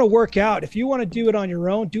if you want to work out, if you want to do it on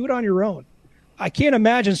your own, do it on your own. I can't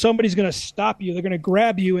imagine somebody's going to stop you. They're going to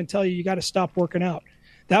grab you and tell you got to stop working out.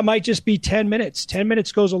 That might just be 10 minutes. 10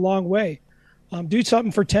 minutes goes a long way. Do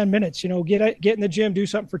something for 10 minutes. Get in the gym, do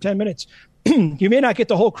something for 10 minutes. You may not get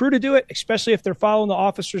the whole crew to do it, especially if they're following the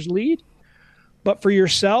officer's lead. But for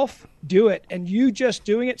yourself, do it. And you just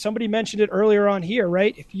doing it, somebody mentioned it earlier on here,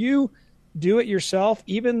 right? If you do it yourself,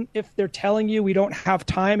 even if they're telling you we don't have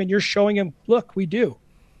time and you're showing them, look, we do.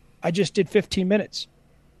 I just did 15 minutes.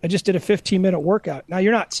 I just did a 15-minute workout. Now,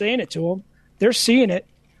 you're not saying it to them. They're seeing it.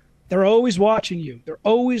 They're always watching you. They're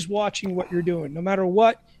always watching what you're doing, no matter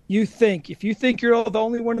what you think. If you think you're the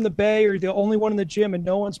only one in the bay or the only one in the gym and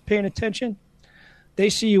no one's paying attention, they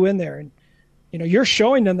see you in there. And, you're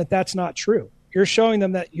showing them that that's not true. You're showing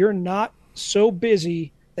them that you're not so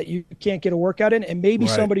busy that you can't get a workout in, and maybe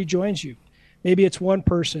somebody joins you. Maybe it's one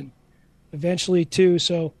person, eventually two.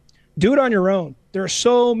 So do it on your own. There are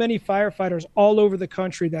so many firefighters all over the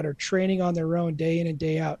country that are training on their own day in and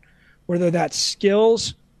day out, whether that's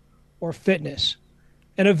skills or fitness.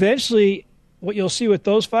 And eventually what you'll see with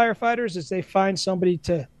those firefighters is they find somebody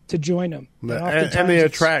to join them. And they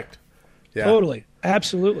attract. Yeah. Totally.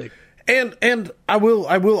 Absolutely. And I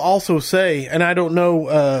will also say, and I don't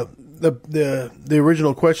know the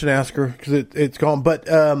original question asker because it's gone, but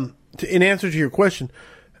in answer to your question,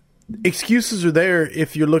 excuses are there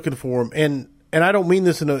if you're looking for them. And and I don't mean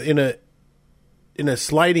this in a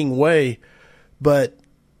slighting way, but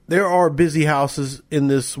there are busy houses in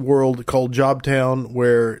this world called Jobtown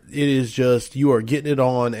where it is just, you are getting it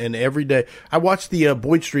on, and every day. I watched the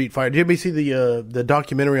Boyd Street fire. Did anybody see the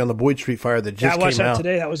documentary on the Boyd Street fire that just came out? I watched that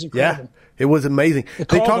today. That was incredible. Yeah, it was amazing. They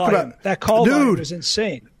talked about that call volume was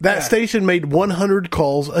insane. That station made 100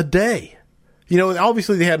 calls a day. You know,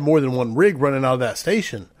 obviously they had more than one rig running out of that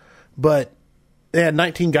station, but they had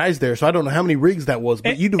 19 guys there, so I don't know how many rigs that was.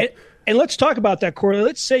 But and let's talk about that, Corley.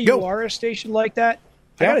 Let's say you are a station like that.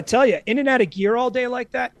 I got to tell you, in and out of gear all day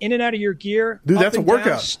like that, in and out of your gear, dude, that's a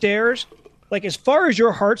workout. Stairs, like as far as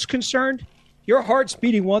your heart's concerned, your heart's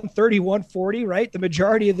beating 130, 140, right? The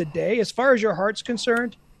majority of the day. As far as your heart's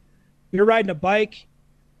concerned, you're riding a bike,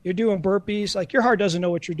 you're doing burpees, like your heart doesn't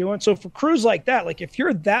know what you're doing. So for crews like that, like if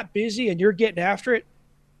you're that busy and you're getting after it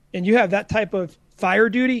and you have that type of fire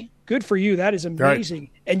duty, good for you. That is amazing. Right.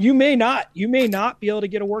 And you may not be able to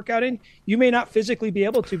get a workout in. You may not physically be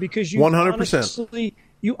able to because you 100%.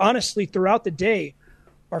 You honestly throughout the day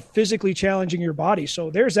are physically challenging your body.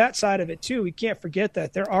 So there's that side of it too. We can't forget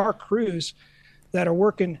that there are crews that are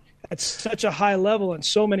working at such a high level and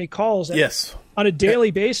so many calls that on a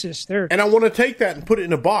daily basis. And I want to take that and put it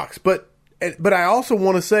in a box. But I also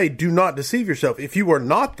want to say, do not deceive yourself. If you are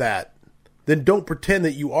not that, then don't pretend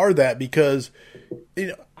that you are that, because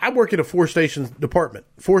I work in a four-station department.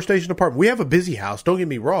 We have a busy house, don't get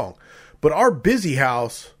me wrong. But our busy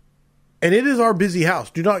house, and it is our busy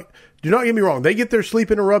house. Do not get me wrong. They get their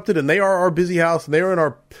sleep interrupted, and they are our busy house, and they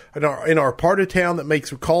are in our part of town that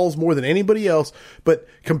makes calls more than anybody else. But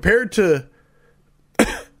compared to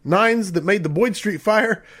nines that made the Boyd Street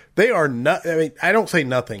fire, they are not. I mean, I don't say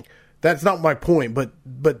nothing. That's not my point. But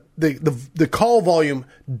the call volume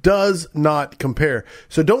does not compare.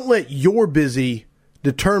 So don't let your busy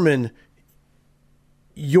determine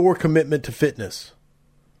your commitment to fitness.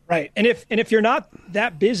 Right. And if you're not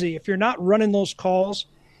that busy, if you're not running those calls,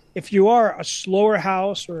 if you are a slower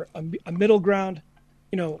house or a middle ground,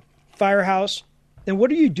 firehouse, then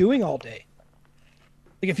what are you doing all day?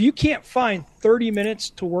 Like if you can't find 30 minutes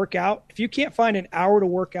to work out, if you can't find an hour to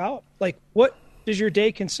work out, like what does your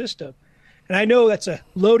day consist of? And I know that's a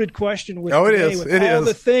loaded question with all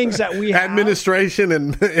the things that we have. Administration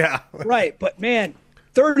and Right. But man,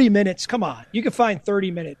 30 minutes, come on. You can find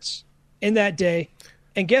 30 minutes in that day.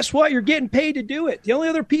 And guess what? You're getting paid to do it. The only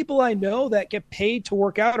other people I know that get paid to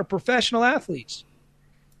work out are professional athletes.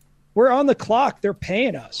 We're on the clock. They're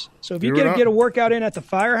paying us. So if you get a workout in at the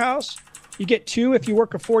firehouse, you get 2 if you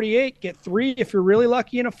work a 48, get 3 if you're really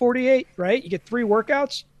lucky in a 48, right? You get 3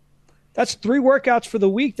 workouts. That's 3 workouts for the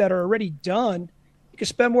week that are already done. You can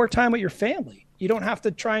spend more time with your family. You don't have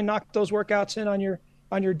to try and knock those workouts in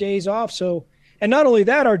on your days off. So, and not only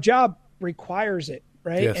that, our job requires it.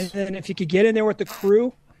 Right. Yes. And then if you could get in there with the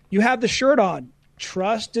crew, you have the shirt on.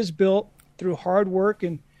 Trust is built through hard work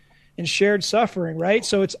and shared suffering. Right.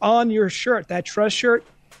 So it's on your shirt, that trust shirt.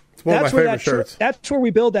 It's one of my favorite shirts. That's where we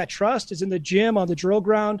build that trust, is in the gym, on the drill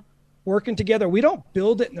ground, working together. We don't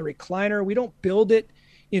build it in the recliner. We don't build it,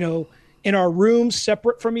 in our rooms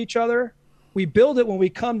separate from each other. We build it when we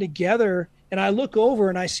come together, and I look over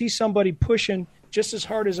and I see somebody pushing just as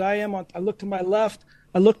hard as I am. I look to my left.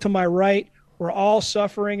 I look to my right. We're all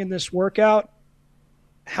suffering in this workout.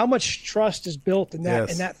 How much trust is built in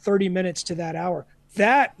that in that 30 minutes to that hour?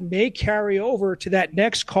 That may carry over to that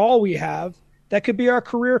next call we have. That could be our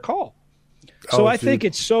career call. So I think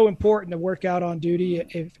it's so important to work out on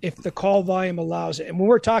duty if the call volume allows it. And when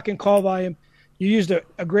we're talking call volume, you used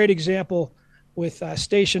a great example with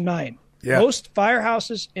Station 9. Yeah. Most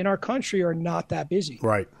firehouses in our country are not that busy.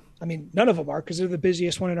 Right. I mean, none of them are, because they're the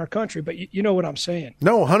busiest one in our country. But you know what I'm saying.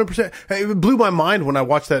 No, 100%. It blew my mind when I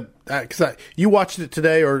watched that. Because you watched it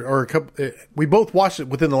today, or a couple. We both watched it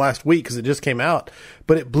within the last week because it just came out.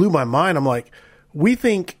 But it blew my mind. I'm like, we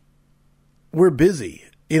think we're busy,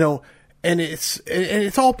 and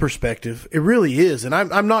it's all perspective. It really is. And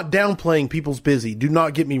I'm not downplaying people's busy. Do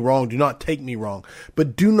not get me wrong. Do not take me wrong.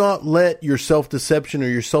 But do not let your self-deception or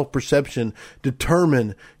your self-perception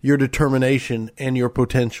determine your determination and your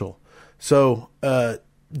potential. So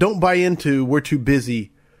don't buy into we're too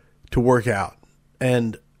busy to work out.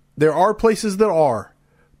 And there are places that are,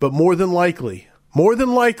 but more than likely,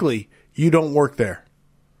 you don't work there.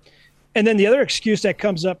 And then the other excuse that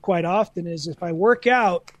comes up quite often is, if I work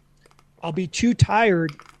out, I'll be too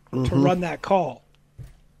tired to run that call.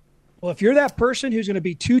 Well, if you're that person who's going to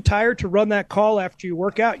be too tired to run that call after you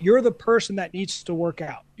work out, you're the person that needs to work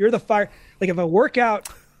out. You're the fire. Like, if a workout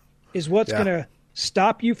is what's going to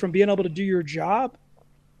stop you from being able to do your job,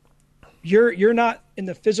 you're not in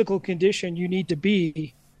the physical condition you need to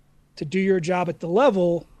be to do your job at the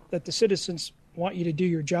level that the citizens want you to do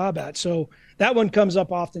your job at. So that one comes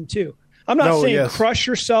up often too. I'm not saying crush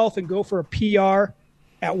yourself and go for a PR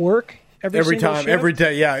at work every time, every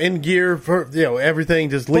day. Yeah. In gear for, everything,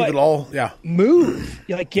 just leave it all. Yeah. Move.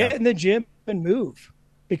 Get in the gym and move.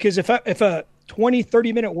 Because if a 20,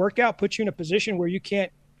 30-minute workout puts you in a position where you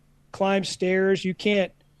can't climb stairs, you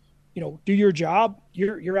can't, do your job,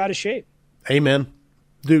 you're out of shape. Amen.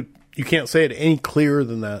 Dude, you can't say it any clearer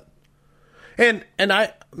than that. And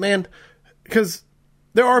because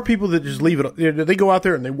there are people that just leave it. They go out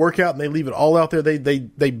there and they work out and they leave it all out there. They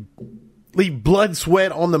leave blood,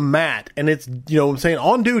 sweat on the mat, and it's, what I'm saying,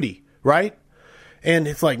 on duty, right? And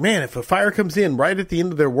it's like, man, if a fire comes in right at the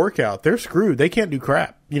end of their workout, they're screwed. They can't do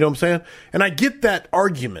crap. You know what I'm saying? And I get that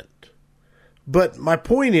argument. But my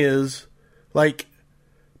point is,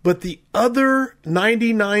 but the other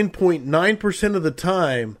 99.9% of the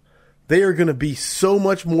time, they are going to be so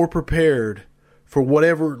much more prepared for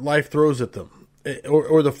whatever life throws at them,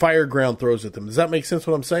 or the fire ground throws at them. Does that make sense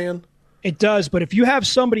what I'm saying? It does. But if you have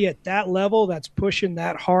somebody at that level that's pushing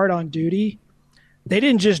that hard on duty, they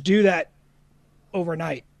didn't just do that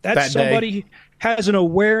overnight. That's somebody who has an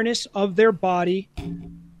awareness of their body,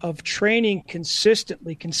 of training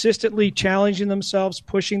consistently challenging themselves,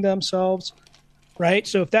 pushing themselves, right?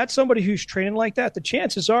 So if that's somebody who's training like that, the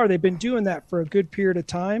chances are they've been doing that for a good period of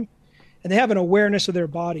time, and they have an awareness of their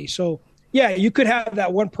body. So, yeah, you could have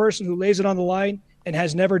that one person who lays it on the line and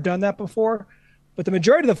has never done that before, but the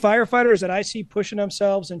majority of the firefighters that I see pushing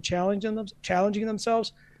themselves and challenging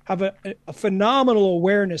themselves have a phenomenal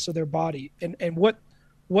awareness of their body and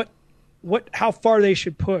how far they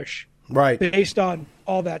should push, right, based on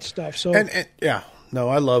all that stuff. So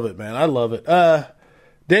I love it, man. I love it.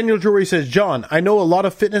 Daniel Drury says, John, I know a lot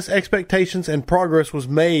of fitness expectations and progress was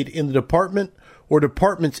made in the department or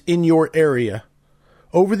departments in your area.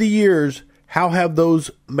 Over the years, how have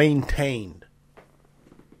those maintained?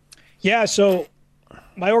 Yeah, so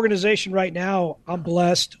my organization right now, I'm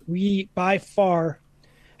blessed. We, by far,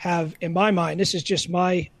 have, in my mind, this is just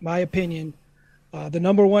my opinion, the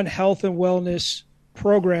number one health and wellness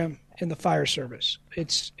program in the fire service.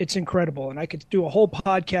 It's incredible, and I could do a whole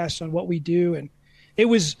podcast on what we do, and it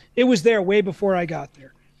was there way before I got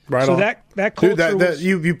there. Right. So on. that culture,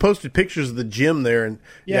 dude, you posted pictures of the gym there, and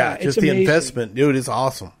just the amazing. investment, dude, it's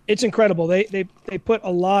awesome. It's incredible. They put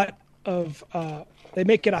a lot of they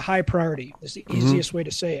make it a high priority. It's the easiest way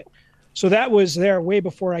to say it. So that was there way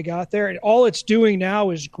before I got there, and all it's doing now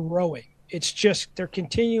is growing. It's just they're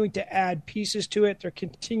continuing to add pieces to it. They're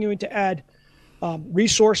continuing to add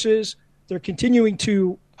resources. They're continuing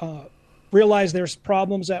to realize there's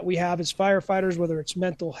problems that we have as firefighters, whether it's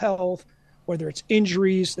mental health, whether it's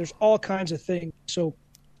injuries. There's all kinds of things. So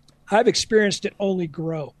I've experienced it only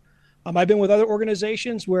grow. I've been with other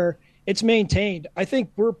organizations where it's maintained. I think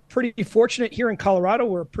we're pretty fortunate here in Colorado.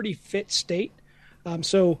 We're a pretty fit state.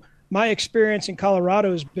 So my experience in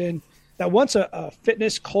Colorado has been that once a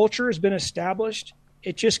fitness culture has been established,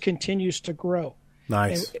 it just continues to grow.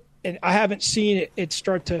 Nice. And I haven't seen it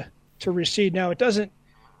start to recede. Now, it doesn't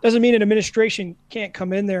mean an administration can't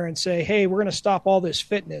come in there and say, hey, we're going to stop all this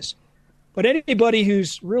fitness. But anybody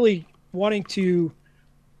who's really wanting to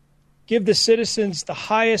give the citizens the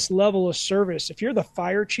highest level of service, if you're the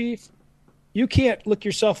fire chief, you can't look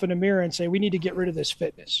yourself in the mirror and say, we need to get rid of this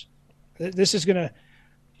fitness. This is going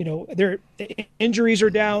to, injuries are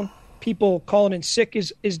down. People calling in sick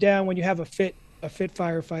is down when you have a fit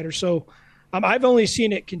firefighter. So I've only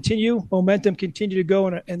seen it momentum continue to go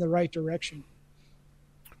in the right direction.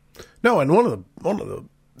 No, and one of the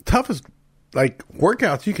toughest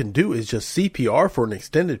workouts you can do is just CPR for an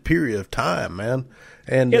extended period of time, man.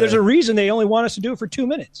 And there's a reason they only want us to do it for 2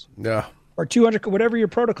 minutes. Yeah. Or 200, whatever your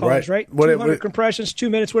protocol is, right? 200 compressions, 2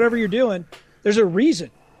 minutes, whatever you're doing. There's a reason.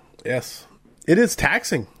 Yes. It is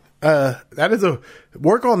taxing. That is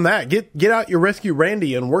work on that. Get out your Rescue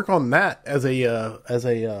Randy and work on that as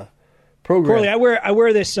a program. Corley, I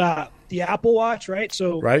wear this the Apple Watch, right?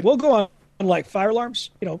 So we'll go on like fire alarms,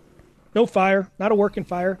 no fire, not a working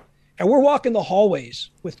fire. And we're walking the hallways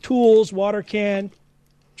with tools, water can,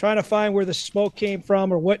 trying to find where the smoke came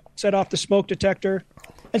from or what set off the smoke detector.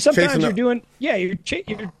 And sometimes you're doing, you're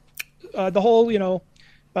the whole,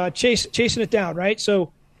 chasing it down, right?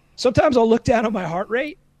 So sometimes I'll look down at my heart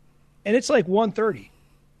rate and it's like 130.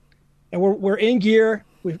 And we're in gear.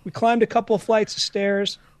 We climbed a couple of flights of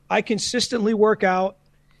stairs. I consistently work out.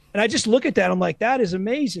 And I just look at that. I'm like, that is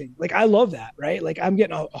amazing. Like, I love that, right? Like, I'm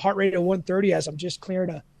getting a heart rate of 130 as I'm just clearing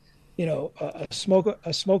a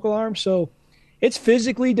smoke alarm. So it's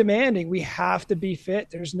physically demanding. We have to be fit.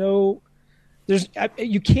 There's no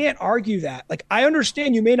You can't argue that. Like, I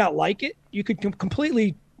understand you may not like it. You could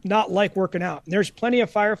completely not like working out. And there's plenty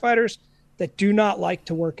of firefighters that do not like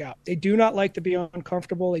to work out. They do not like to be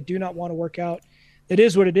uncomfortable. They do not want to work out. It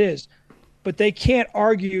is what it is. But they can't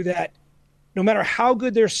argue that no matter how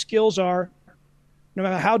good their skills are, no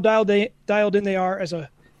matter how dialed in they are as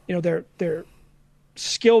their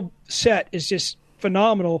skill set is just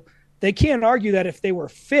phenomenal. They can't argue that if they were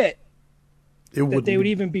fit, they would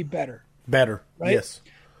even be better. Better, right? Yes.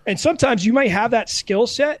 And sometimes you might have that skill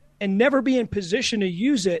set and never be in position to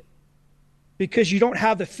use it because you don't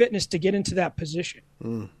have the fitness to get into that position.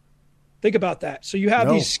 Think about that. So you have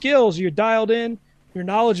these skills, you're dialed in, your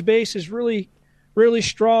knowledge base is really, really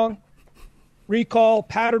strong. Recall,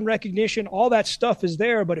 pattern recognition, all that stuff is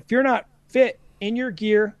there. But if you're not fit in your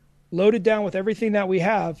gear, loaded down with everything that we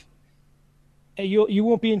have, you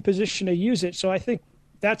won't be in position to use it. So I think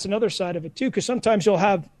that's another side of it too, because sometimes you'll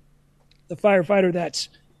have the firefighter that's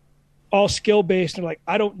all skill-based and like,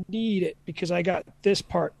 I don't need it because I got this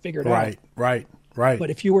part figured out. Right. But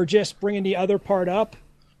if you were just bringing the other part up,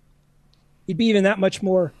 you'd be even that much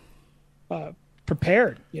more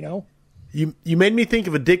prepared, You made me think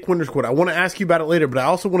of a Dick Winters quote. I want to ask you about it later, but I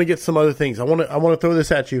also want to get some other things. I want to throw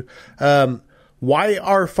this at you. Why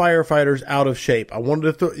are firefighters out of shape? I wanted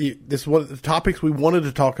to throw this is one of the topics we wanted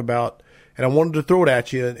to talk about, and I wanted to throw it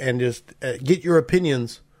at you and just get your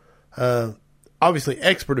opinions. Obviously,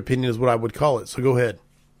 expert opinion is what I would call it. So go ahead.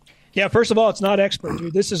 Yeah, first of all, it's not expert,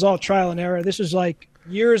 dude. This is all trial and error. This is like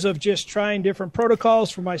years of just trying different protocols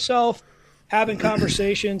for myself, having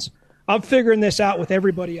conversations. I'm figuring this out with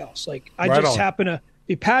everybody else. Like, I just happen to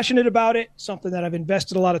be passionate about it, something that I've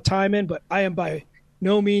invested a lot of time in, but I am by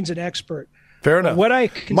no means an expert. Fair enough.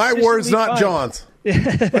 My words, not John's.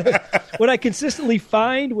 What I consistently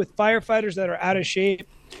find with firefighters that are out of shape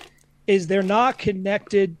is they're not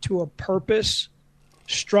connected to a purpose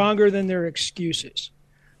stronger than their excuses.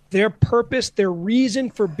 Their purpose, their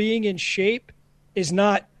reason for being in shape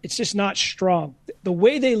it's just not strong. The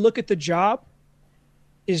way they look at the job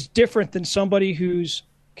is different than somebody who's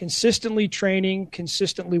consistently training,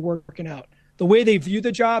 consistently working out. The way they view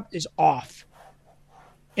the job is off.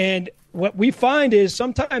 And what we find is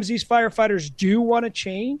sometimes these firefighters do want to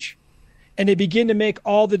change, and they begin to make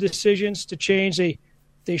all the decisions to change.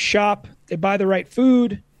 They shop, they buy the right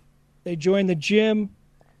food, they join the gym,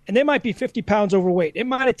 and they might be 50 pounds overweight. It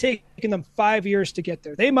might have taken them 5 years to get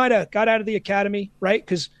there. They might have got out of the academy, right?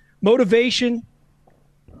 Because motivation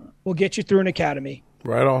will get you through an academy.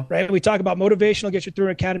 Right on. Right? We talk about motivation will get you through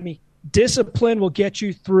an academy. Discipline will get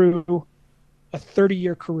you through a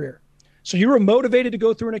 30-year career. So you were motivated to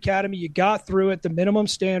go through an academy. You got through it, the minimum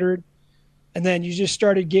standard, and then you just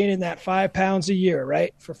started gaining that 5 pounds a year,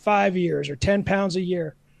 right, for 5 years, or 10 pounds a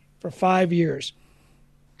year for 5 years.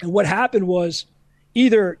 And what happened was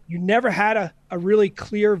either you never had a really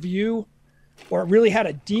clear view or really had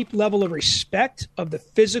a deep level of respect of the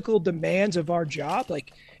physical demands of our job.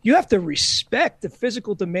 Like, you have to respect the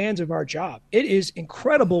physical demands of our job. It is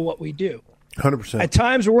incredible what we do. 100%. At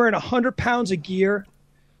times we're wearing 100 pounds of gear.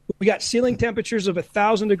 We got ceiling temperatures of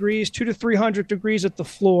 1,000 degrees, 200 to 300 degrees at the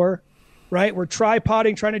floor, right? We're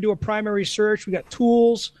tripoding, trying to do a primary search. We got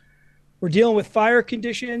tools. We're dealing with fire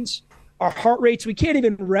conditions. Our heart rates, we can't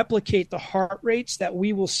even replicate the heart rates that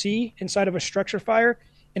we will see inside of a structure fire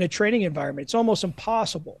in a training environment. It's almost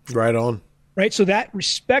impossible. Right on. Right? So that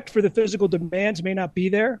respect for the physical demands may not be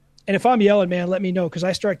there. And if I'm yelling, man, let me know, because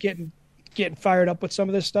I start getting fired up with some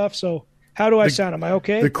of this stuff. So how do I sound? Am I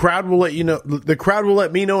okay? The crowd will let you know. The crowd will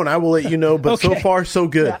let me know, and I will let you know. But okay. So far, so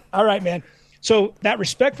good. Yeah. All right, man. So that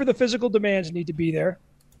respect for the physical demands need to be there.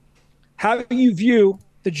 How you view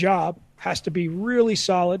the job has to be really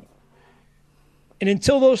solid. And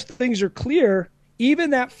until those things are clear,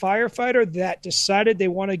 even that firefighter that decided they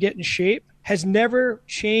want to get in shape has never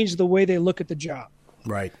changed the way they look at the job.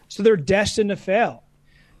 Right. So they're destined to fail.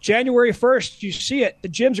 January 1st, you see it, the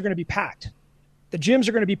gyms are going to be packed. The gyms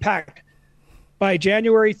are going to be packed. By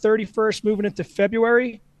January 31st, moving into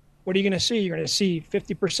February, what are you going to see? You're going to see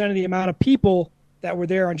 50% of the amount of people that were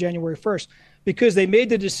there on January 1st because they made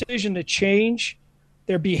the decision to change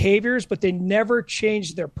their behaviors, but they never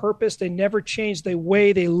changed their purpose. They never changed the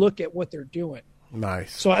way they look at what they're doing.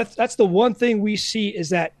 Nice. So that's the one thing we see is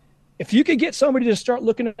that if you could get somebody to start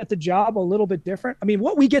looking at the job a little bit different, I mean,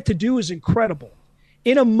 what we get to do is incredible.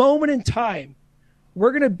 In a moment in time,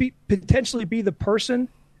 we're going to potentially be the person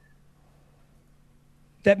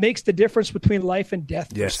that makes the difference between life and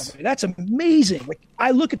death for somebody. That's amazing. Like,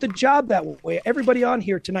 I look at the job that way. Everybody on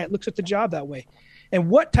here tonight looks at the job that way. And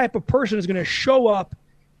what type of person is going to show up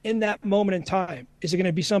in that moment in time? Is it going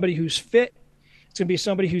to be somebody who's fit? It's going to be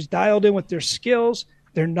somebody who's dialed in with their skills,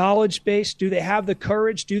 their knowledge base. Do they have the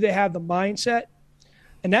courage? Do they have the mindset?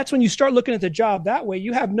 And that's when you start looking at the job that way.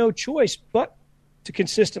 You have no choice but to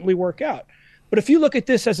consistently work out. But if you look at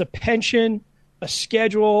this as a pension, a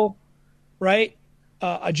schedule, right?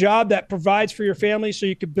 A job that provides for your family so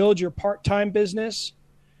you could build your part-time business.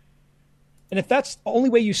 And if that's the only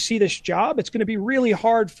way you see this job, it's going to be really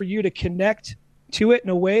hard for you to connect to it in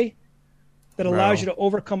a way that allows you to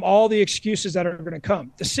overcome all the excuses that are going to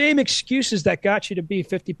come. The same excuses that got you to be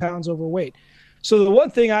 50 pounds overweight. So the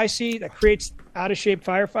one thing I see that creates out-of-shape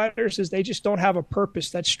firefighters is they just don't have a purpose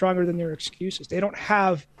that's stronger than their excuses. They don't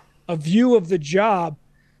have a view of the job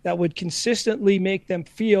that would consistently make them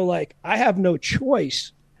feel like I have no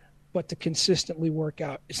choice but to consistently work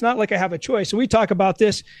out. It's not like I have a choice. So we talk about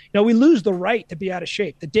this, we lose the right to be out of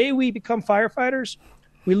shape. The day we become firefighters,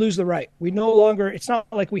 we lose the right. We no longer, it's not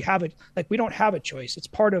like we have it, like we don't have a choice. It's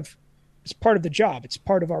part of the job. It's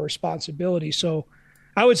part of our responsibility. So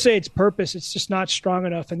I would say it's purpose. It's just not strong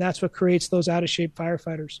enough. And that's what creates those out of shape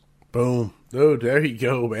firefighters. Boom. Oh, there you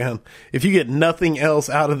go, man. If you get nothing else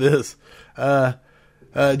out of this,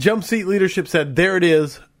 Jump Seat Leadership said, there it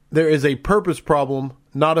is. There is a purpose problem,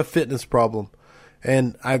 not a fitness problem.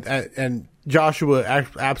 And and Joshua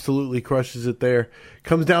absolutely crushes it there.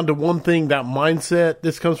 Comes down to one thing, that mindset.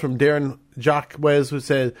 This comes from Darren Jacques, who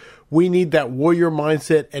said, we need that warrior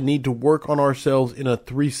mindset and need to work on ourselves in a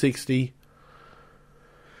 360.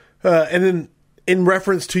 And then in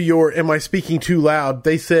reference to your, am I speaking too loud?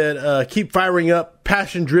 They said, keep firing up,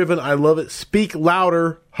 passion driven. I love it. Speak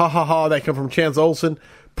louder. Ha ha ha. That come from Chance Olson.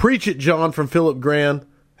 Preach it, John, from Philip Grand.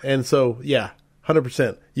 And so, yeah,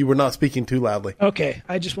 100%. You were not speaking too loudly. Okay.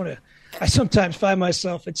 I sometimes find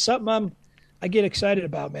myself, it's something I get excited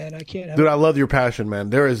about, man. I can't. Dude, I love your passion, man.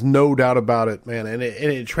 There is no doubt about it, man. And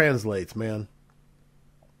it translates, man.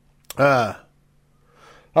 All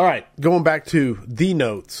right. Going back to the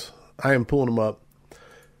notes. I am pulling them up.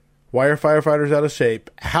 Why are firefighters out of shape?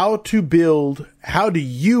 How do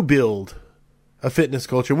you build a fitness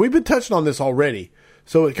culture? We've been touching on this already,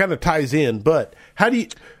 so it kind of ties in. But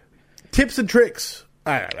tips and tricks?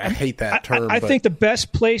 I hate that term. I think the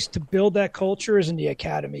best place to build that culture is in the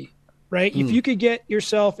academy, right? If you could get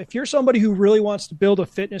yourself, if you're somebody who really wants to build a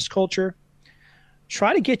fitness culture,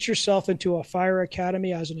 try to get yourself into a fire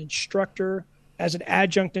academy as an instructor, as an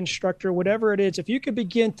adjunct instructor, whatever it is. If you could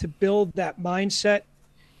begin to build that mindset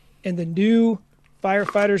in the new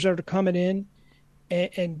firefighters that are coming in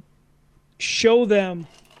and show them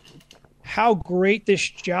how great this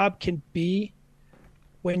job can be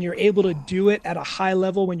when you're able to do it at a high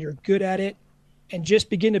level, when you're good at it, and just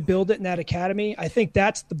begin to build it in that academy, I think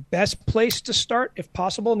that's the best place to start if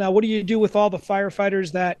possible. Now, what do you do with all the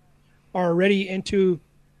firefighters that are already into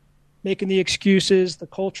making the excuses? The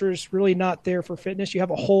culture is really not there for fitness. You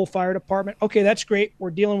have a whole fire department. Okay, that's great.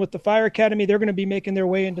 We're dealing with the fire academy. They're going to be making their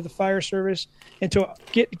way into the fire service, into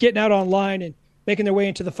getting out online and making their way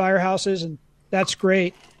into the firehouses, and that's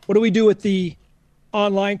great. What do we do with the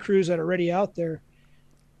online crews that are already out there?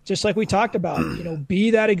 Just like we talked about, be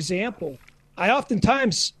that example. I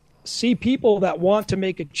oftentimes see people that want to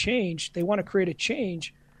make a change. They want to create a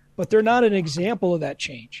change, but they're not an example of that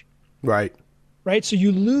change. Right. Right. So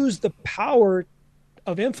you lose the power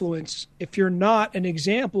of influence if you're not an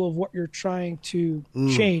example of what you're trying to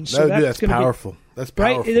change. So that's powerful. That's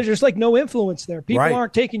powerful. Right. There's like no influence there. People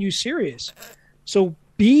aren't taking you serious. So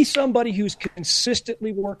be somebody who's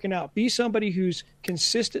consistently working out. Be somebody who's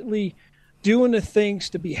consistently doing the things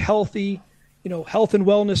to be healthy, health and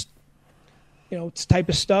wellness, type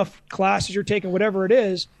of stuff, classes you're taking, whatever it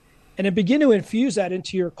is, and then begin to infuse that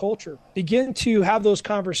into your culture. Begin to have those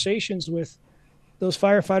conversations with those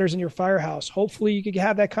firefighters in your firehouse. Hopefully you could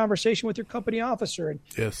have that conversation with your company officer. And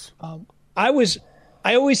yes, I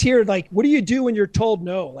always hear, like, what do you do when you're told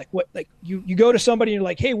no? Like you go to somebody and you're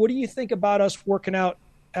like, hey, what do you think about us working out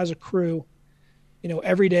as a crew?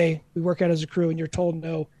 Every day we work out as a crew and you're told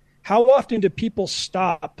no. How often do people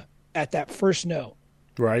stop at that first no?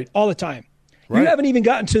 Right. All the time. Right. You haven't even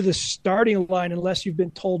gotten to the starting line unless you've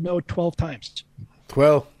been told no 12 times.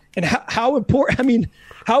 12. And how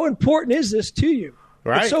important is this to you?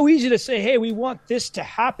 Right. It's so easy to say, hey, we want this to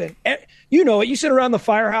happen. You sit around the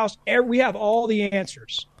firehouse, we have all the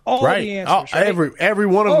answers. All the answers. Right? Every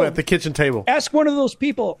one of them at the kitchen table. Ask one of those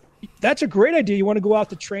people. That's a great idea. You want to go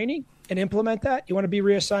out to training and implement that? You want to be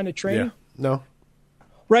reassigned to training? Yeah. No.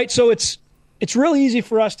 Right. So it's really easy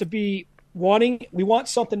for us to be we want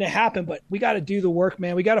something to happen, but we got to do the work,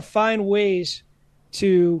 man. We got to find ways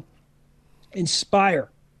to inspire.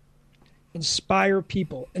 inspire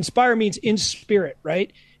people. Inspire means in spirit,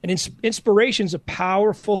 right? And inspiration is a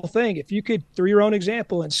powerful thing. If you could, through your own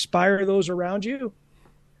example, inspire those around you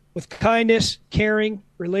with kindness, caring,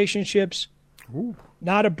 relationships,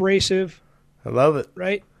 not abrasive. I love it.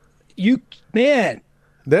 Right? Man,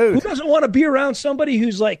 dude, who doesn't want to be around somebody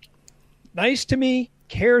who's like nice to me,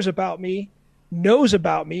 cares about me, knows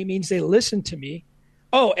about me, means they listen to me.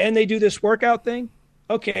 Oh, and they do this workout thing.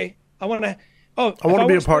 Okay, I want to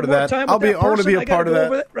be a part of that. I want to be a part of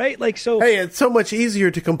that. Right? Like, so. Hey, it's so much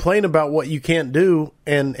easier to complain about what you can't do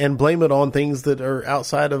and blame it on things that are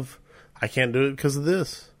outside of, I can't do it because of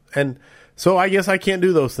this. And so I guess I can't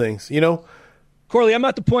do those things, you know? Corley, I'm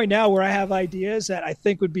at the point now where I have ideas that I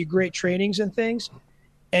think would be great trainings and things,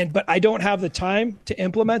 but I don't have the time to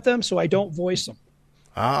implement them, so I don't voice them.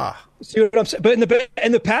 See what I'm saying? But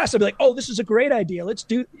in the past, I'd be like, "Oh, this is a great idea. Let's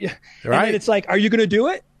do." Right. And then it's like, "Are you going to do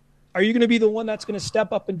it? Are you going to be the one that's going to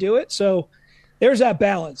step up and do it?" So there's that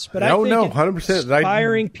balance. But I think 100%.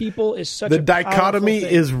 Inspiring people is such a dichotomy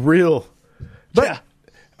thing. Is real. But yeah.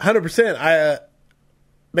 100%.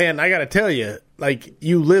 Man, I got to tell you, like,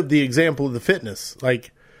 you live the example of the fitness.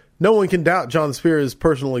 Like, no one can doubt John Spera's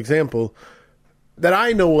personal example that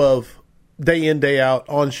I know of, day in, day out,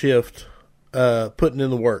 on shift, putting in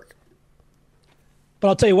the work. But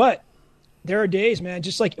I'll tell you what, there are days, man,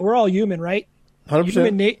 just like we're all human, right?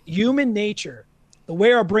 100%. Human nature, the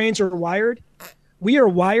way our brains are wired, we are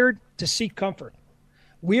wired to seek comfort.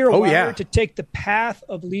 We are wired to take the path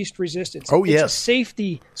of least resistance. It's a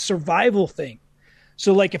safety, survival thing.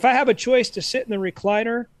 So, like, if I have a choice to sit in the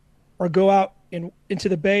recliner or go out into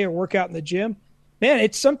the bay or work out in the gym, man,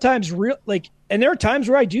 it's sometimes real. Like, and there are times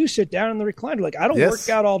where I do sit down in the recliner. Like, I don't work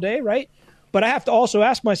out all day, right? But I have to also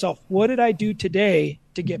ask myself, what did I do today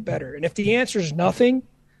to get better? And if the answer is nothing,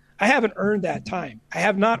 I haven't earned that time. I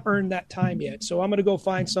have not earned that time yet. So I'm going to go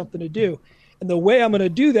find something to do. And the way I'm going to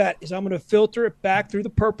do that is I'm going to filter it back through the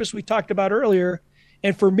purpose we talked about earlier.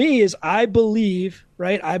 And for me is I believe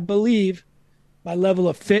my level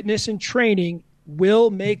of fitness and training will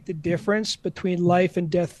make the difference between life and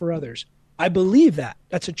death for others. I believe that.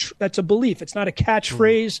 That's a belief. It's not a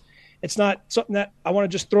catchphrase. It's not something that I want to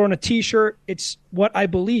just throw on a T-shirt. It's what I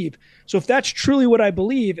believe. So if that's truly what I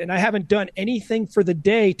believe and I haven't done anything for the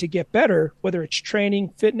day to get better, whether it's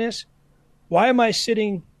training, fitness, why am I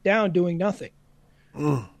sitting down doing nothing?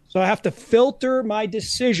 So I have to filter my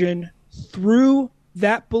decision through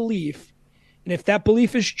that belief. And if that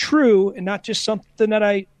belief is true and not just something that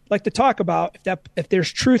I like to talk about, if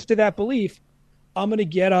there's truth to that belief, I'm going to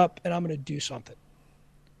get up and I'm going to do something.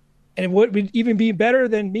 And what would even be better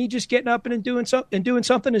than me just getting up and doing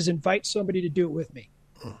something is invite somebody to do it with me.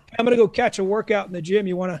 I'm going to go catch a workout in the gym.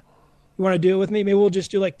 You want to do it with me? Maybe we'll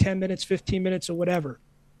just do like 10 minutes, 15 minutes or whatever.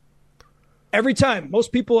 Every time,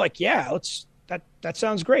 most people are like, yeah, that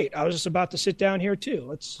sounds great. I was just about to sit down here too.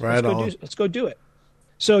 Let's go do it.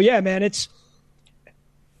 So yeah, man,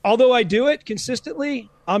 although I do it consistently,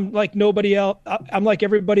 I'm like nobody else. I'm like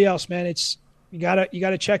everybody else, man. You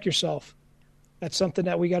gotta check yourself. That's something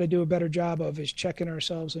that we got to do a better job of, is checking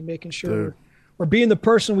ourselves and making sure we're being the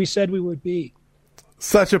person we said we would be.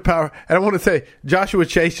 Such a power. And I want to say, Joshua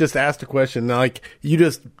Chase just asked a question. Like, you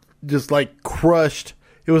just like crushed.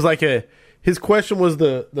 It was like his question was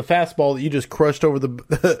the fastball that you just crushed over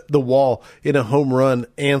the wall in a home run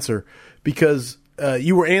answer, because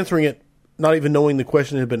you were answering it not even knowing the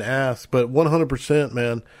question had been asked. But 100%,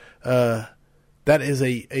 man, that is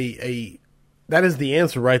that is the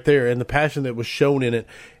answer right there, and the passion that was shown in it.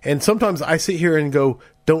 And sometimes I sit here and go,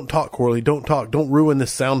 don't talk, Corley, don't talk. Don't ruin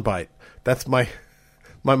this soundbite. That's my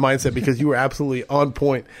mindset, because you were absolutely on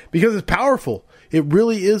point, because it's powerful. It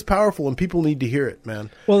really is powerful, and people need to hear it, man.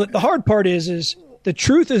 Well, the hard part is the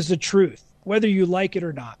truth is the truth, whether you like it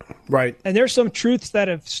or not. Right. And there's some truths that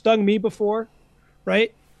have stung me before,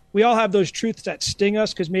 right? We all have those truths that sting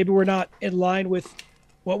us because maybe we're not in line with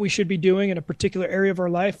what we should be doing in a particular area of our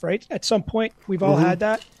life, right? At some point, we've all had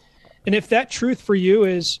that. And if that truth for you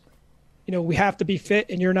is, we have to be fit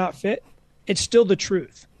and you're not fit, it's still the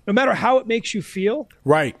truth. No matter how it makes you feel.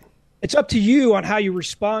 Right. It's up to you on how you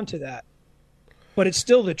respond to that. But it's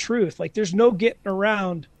still the truth. Like, there's no getting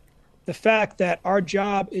around the fact that our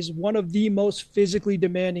job is one of the most physically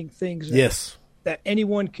demanding things that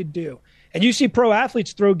anyone could do. And you see pro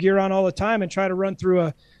athletes throw gear on all the time and try to run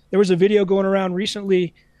through there was a video going around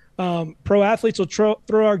recently. Pro athletes will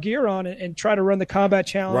throw our gear on and try to run the combat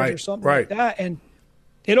challenge or something like that. And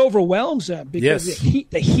it overwhelms them because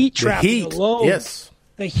the heat trapping alone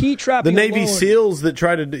The heat trapping. The Navy alone, SEALs that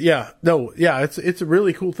try to, it's a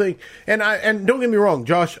really cool thing. And don't get me wrong,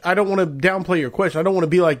 Josh, I don't want to downplay your question. I don't want to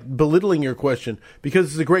be like belittling your question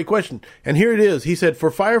because it's a great question. And here it is. He said,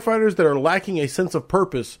 for firefighters that are lacking a sense of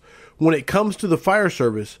purpose when it comes to the fire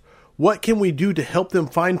service, what can we do to help them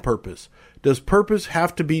find purpose? Does purpose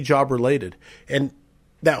have to be job related? And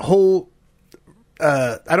that whole,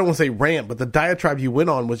 I don't want to say rant, but the diatribe you went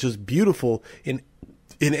on was just beautiful in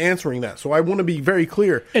answering that. So I want to be very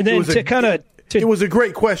clear. And then it was a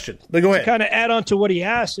great question. But go ahead. To kind of add on to what he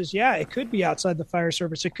asked is, it could be outside the fire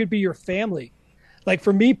service. It could be your family. Like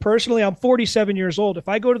for me personally, I'm 47 years old. If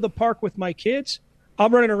I go to the park with my kids,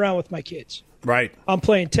 I'm running around with my kids. Right. I'm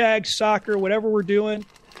playing tag, soccer, whatever we're doing.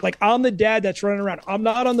 Like I'm the dad that's running around. I'm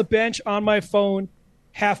not on the bench on my phone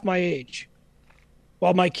half my age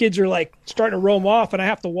while my kids are like starting to roam off and I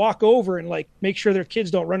have to walk over and like make sure their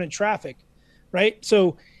kids don't run in traffic. Right.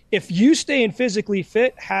 So if you staying physically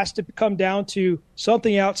fit has to come down to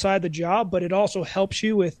something outside the job, but it also helps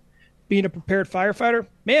you with being a prepared firefighter,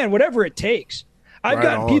 man, whatever it takes. I've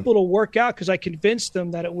gotten people to work out because I convinced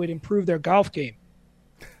them that it would improve their golf game.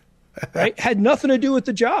 Right. Had nothing to do with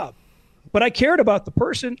the job, but I cared about the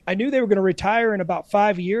person. I knew they were going to retire in about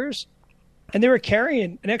 5 years and they were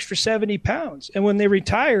carrying an extra 70 pounds. And when they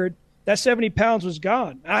retired, that 70 pounds was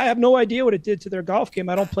gone. I have no idea what it did to their golf game.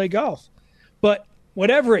 I don't play golf. But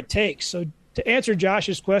whatever it takes. So to answer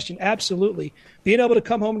Josh's question, absolutely. Being able to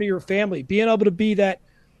come home to your family, being able to be that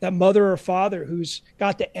mother or father who's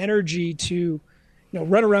got the energy to,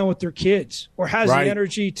 run around with their kids or has the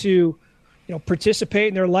energy to, participate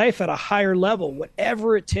in their life at a higher level,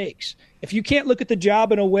 whatever it takes. If you can't look at the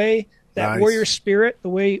job in a way, that warrior spirit, the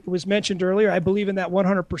way it was mentioned earlier, I believe in that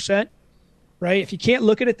 100%, right? If you can't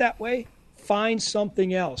look at it that way, find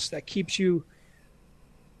something else that keeps you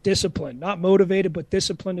disciplined, not motivated, but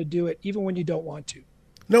disciplined to do it, even when you don't want to.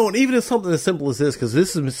 No, and even if something as simple as this, because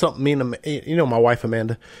this is something me and my wife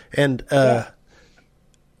Amanda, and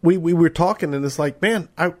we were talking, and it's like, man,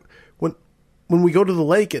 when we go to the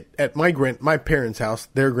lake at my parents' house,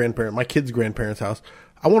 their grandparent, my kids' grandparents' house,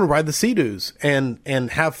 I want to ride the Sea-Doos and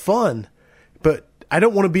have fun, but I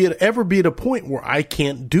don't want to ever be at a point where I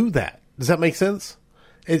can't do that. Does that make sense?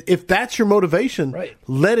 If that's your motivation,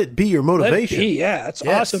 let it be your motivation. Let it be, yeah, that's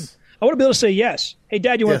awesome. I want to be able to say yes. Hey,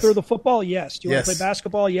 Dad, you want to throw the football? Yes. Do you want to play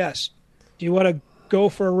basketball? Yes. Do you want to go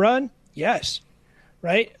for a run? Yes.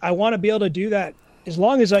 Right? I want to be able to do that as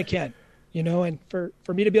long as I can, and for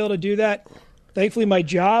me to be able to do that, thankfully my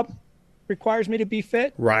job requires me to be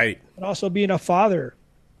fit. Right. And also being a father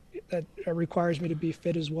that requires me to be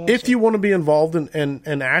fit as well. If you want to be involved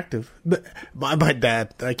and active. But my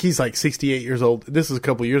dad, he's like 68 years old. This is a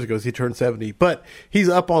couple of years ago. He turned 70. But he's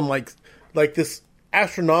up on like this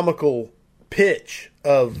astronomical pitch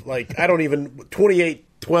of 28-12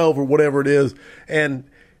 or whatever it is. And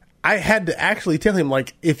I had to actually tell him,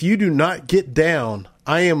 if you do not get down,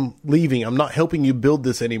 I am leaving. I'm not helping you build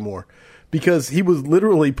this anymore. Because he was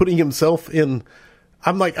literally putting himself in.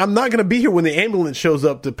 I'm like, I'm not going to be here when the ambulance shows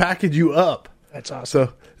up to package you up. That's awesome.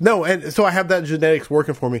 So I have that genetics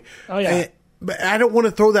working for me. Oh, yeah. But I don't want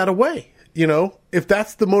to throw that away, if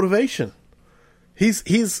that's the motivation. He's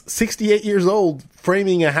 68 years old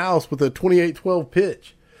framing a house with a 28-12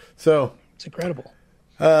 pitch. So it's incredible.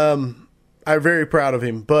 I'm very proud of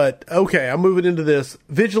him. But, okay, I'm moving into this.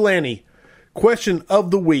 Vigilante. Question of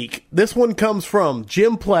the week. This one comes from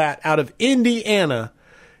Jim Platt out of Indiana.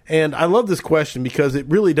 And I love this question because it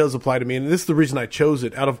really does apply to me. And this is the reason I chose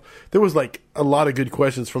it. There was a lot of good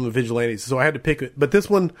questions from the vigilantes. So I had to pick it. But this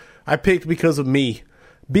one I picked because of me.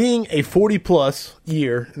 Being a 40-plus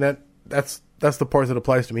year, and that's the part that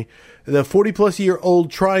applies to me. The 40-plus year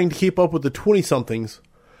old trying to keep up with the 20-somethings.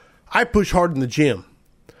 I push hard in the gym.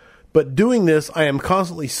 But doing this, I am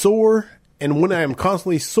constantly sore. And when I am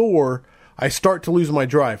constantly sore, I start to lose my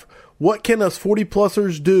drive. What can us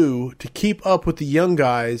 40-plussers do to keep up with the young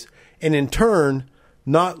guys and, in turn,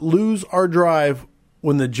 not lose our drive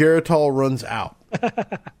when the Geritol runs out?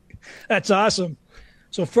 That's awesome.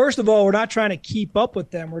 So, first of all, we're not trying to keep up with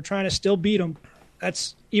them. We're trying to still beat them.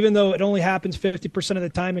 That's even though it only happens 50% of the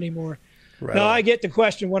time anymore. Right. No, I get the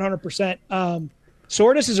question 100%.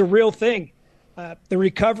 Soreness is a real thing. The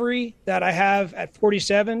recovery that I have at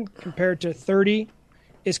 47 compared to 30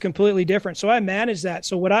 is completely different. So I manage that.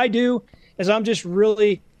 So what I do is I'm just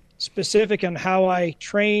really specific on how I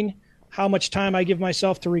train, how much time I give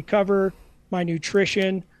myself to recover, my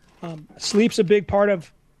nutrition. Sleep's a big part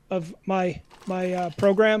of my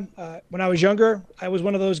program. When I was younger, I was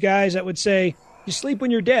one of those guys that would say, you sleep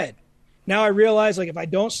when you're dead. Now I realize if I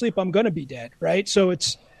don't sleep, I'm going to be dead, right? So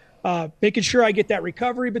it's making sure I get that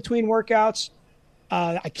recovery between workouts,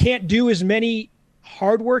 I can't do as many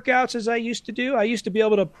hard workouts as I used to do. I used to be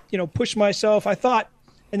able to, push myself. I thought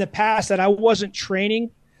in the past that I wasn't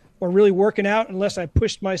training or really working out unless I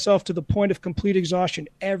pushed myself to the point of complete exhaustion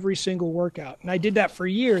every single workout. And I did that for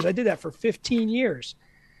years. I did that for 15 years.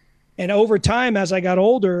 And over time, as I got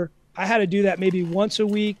older, I had to do that maybe once a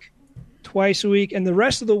week, twice a week. And the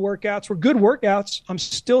rest of the workouts were good workouts. I'm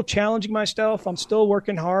still challenging myself. I'm still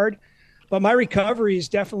working hard. But my recovery is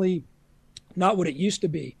definitely not what it used to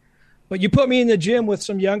be. But you put me in the gym with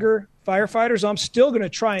some younger firefighters, I'm still going to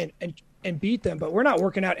try and beat them. But we're not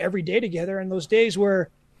working out every day together. And those days where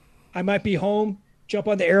I might be home, jump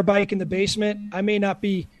on the air bike in the basement, I may not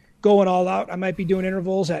be going all out. I might be doing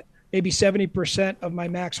intervals at maybe 70% of my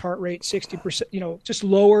max heart rate, 60%, just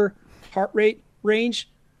lower heart rate range.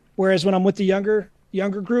 Whereas when I'm with the younger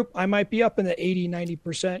group, I might be up in the 80,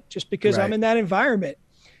 90% just because I'm in that environment.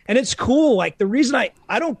 And it's cool. Like the reason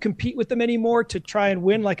I don't compete with them anymore to try and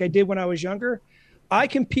win like I did when I was younger. I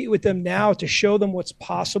compete with them now to show them what's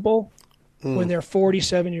possible when they're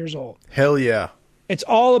 47 years old. Hell yeah. It's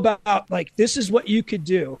all about like, this is what you could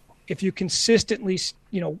do if you consistently,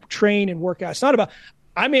 train and work out. It's not about,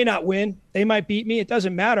 I may not win. They might beat me. It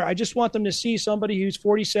doesn't matter. I just want them to see somebody who's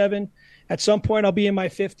 47. At some point, I'll be in my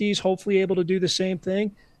 50s, hopefully able to do the same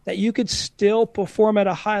thing, that you could still perform at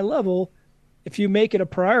a high level if you make it a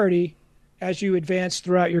priority as you advance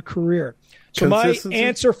throughout your career. So my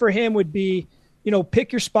answer for him would be,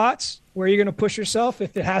 pick your spots where you're going to push yourself.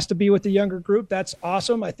 If it has to be with the younger group, that's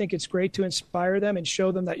awesome. I think it's great to inspire them and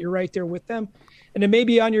show them that you're right there with them. And then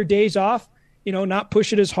maybe on your days off, not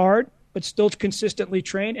push it as hard, but still consistently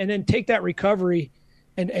train, and then take that recovery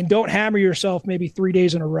and don't hammer yourself maybe 3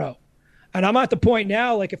 days in a row. And I'm at the point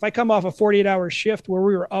now, like if I come off a 48-hour shift where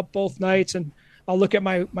we were up both nights, and I'll look at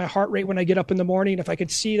my heart rate when I get up in the morning. If I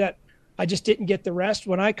could see that I just didn't get the rest,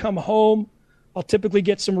 when I come home, I'll typically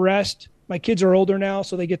get some rest. My kids are older now,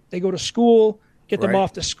 so they go to school, get them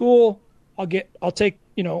off to school. I'll take,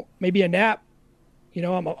 maybe a nap.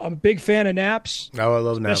 I'm a big fan of naps. Oh, I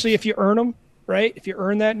love naps. Especially if you earn them, right? If you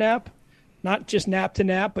earn that nap, not just nap to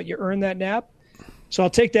nap, but you earn that nap. So I'll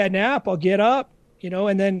take that nap, I'll get up,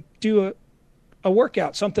 and then do a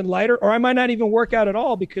workout, something lighter, or I might not even work out at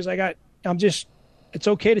all because it's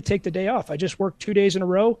okay to take the day off. I just worked 2 days in a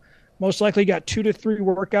row. Most likely got 2 to 3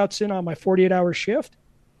 workouts in on my 48-hour shift.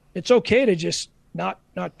 It's okay to just not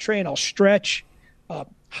train. I'll stretch,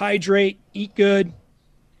 hydrate, eat good,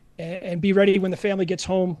 and be ready when the family gets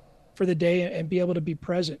home for the day and be able to be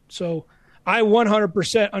present. So I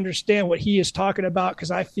 100% understand what he is talking about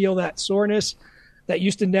because I feel that soreness that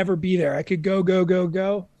used to never be there. I could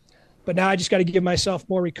go, but now I just got to give myself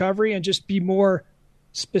more recovery and just be more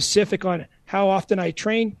specific on how often I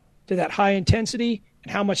train to that high intensity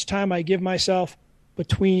and how much time I give myself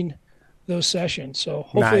between those sessions. So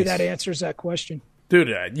hopefully that answers that question.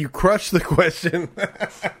 Dude, you crushed the question.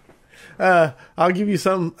 I'll give you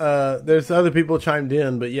some. There's other people chimed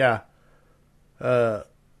in, but yeah.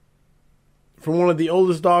 From one of the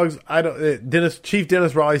oldest dogs, Chief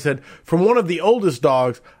Dennis Raleigh said, from one of the oldest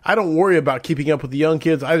dogs, I don't worry about keeping up with the young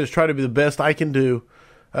kids. I just try to be the best I can do.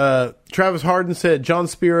 Travis Harden said, John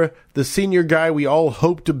Spera, the senior guy we all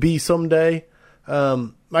hope to be someday.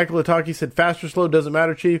 Michael Itaki said, fast or slow, doesn't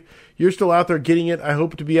matter, Chief. You're still out there getting it. I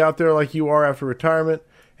hope to be out there like you are after retirement.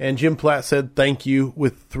 And Jim Platt said, thank you,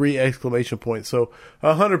 with 3 exclamation points. So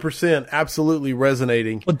 100% absolutely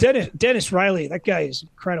resonating. Well, Dennis Riley, that guy is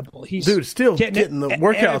incredible. He's still getting the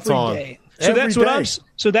workouts on. Day. So that's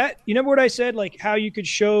what you remember what I said, like how you could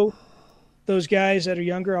show those guys that are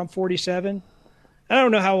younger. I'm 47. I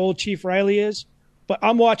don't know how old Chief Riley is, but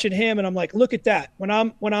I'm watching him and I'm like, look at that. When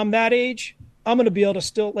I'm that age, I'm going to be able to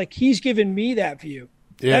still, like, he's giving me that view.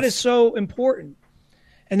 Yes. That is so important.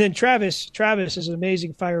 And then Travis is an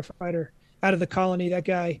amazing firefighter out of the colony. That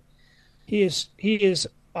guy, he is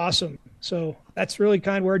awesome. So that's really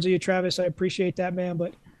kind words of you, Travis. I appreciate that, man.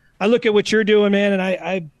 But I look at what you're doing, man, and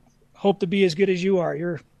I hope to be as good as you are.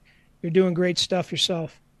 You're doing great stuff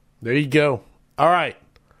yourself. There you go. All right.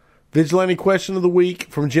 Vigilante question of the week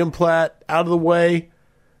from Jim Platt. Out of the way.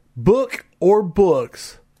 Book or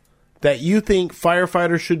books that you think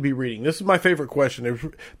firefighters should be reading? This is my favorite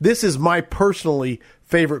question. This is my personally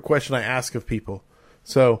favorite question I ask of people.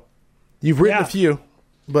 So you've written a few,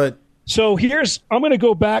 but. So I'm going to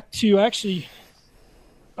go back to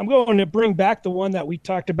I'm going to bring back the one that we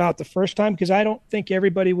talked about the first time because I don't think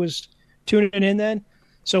everybody was tuning in then.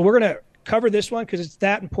 So we're going to cover this one because it's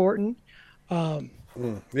that important.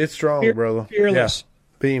 It's strong, brother. Fearless. Yeah.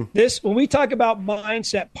 Beam. When we talk about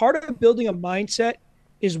mindset, part of building a mindset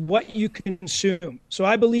is what you consume. So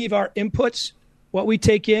I believe our inputs, what we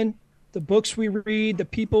take in, the books we read, the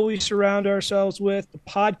people we surround ourselves with, the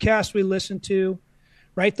podcasts we listen to,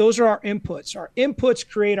 right? Those are our inputs. Our inputs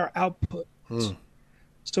create our output.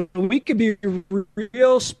 So we could be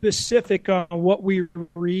real specific on what we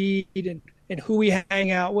read and who we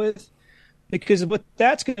hang out with, because what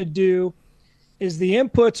that's going to do is the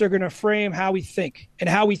inputs are going to frame how we think, and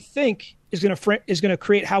how we think is going to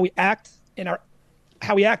create how we act, and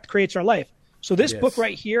how we act creates our life. So this book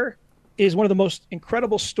right here is one of the most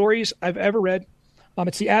incredible stories I've ever read.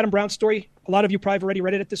 It's the Adam Brown story. A lot of you probably have already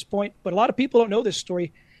read it at this point, but a lot of people don't know this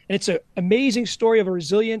story. And it's an amazing story of a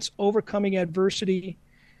resilience, overcoming adversity.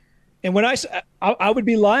 And when I would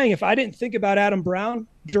be lying if I didn't think about Adam Brown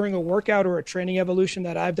during a workout or a training evolution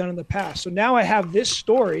that I've done in the past. So now I have this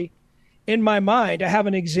story in my mind. I have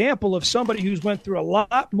an example of somebody who's went through a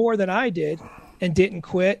lot more than I did and didn't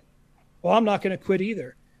quit. Well, I'm not going to quit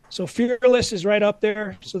either. So Fearless is right up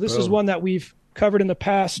there. So this is one that we've covered in the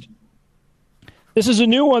past. This is a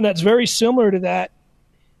new one that's very similar to that.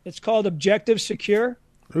 It's called Objective Secure.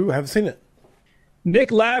 Ooh, I haven't seen it.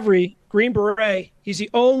 Nick Lavery, Green Beret, he's the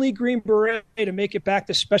only Green Beret to make it back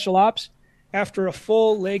to Special Ops after a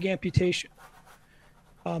full leg amputation.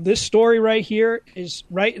 This story right here is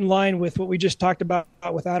right in line with what we just talked about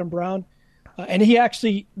with Adam Brown. And he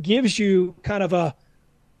actually gives you kind of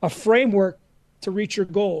a framework to reach your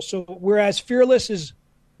goals. So whereas Fearless is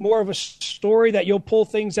more of a story that you'll pull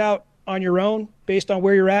things out on your own based on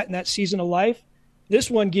where you're at in that season of life, this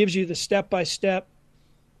one gives you the step-by-step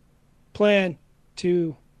plan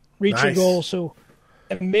to reach your goal. So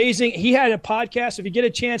amazing. He had a podcast. If you get a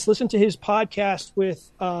chance, listen to his podcast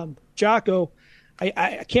with Jocko.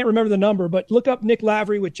 I can't remember the number, but look up Nick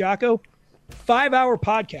Lavery with Jocko. 5-hour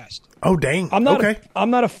podcast. Oh, dang. I'm not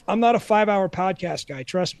a 5-hour podcast guy.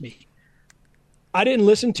 Trust me. I didn't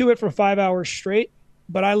listen to it for 5 hours straight,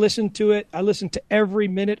 but I listened to it. I listened to every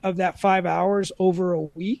minute of that 5 hours over a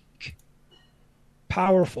week.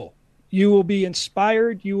 Powerful. You will be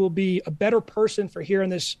inspired. You will be a better person for hearing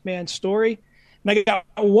this man's story. And I got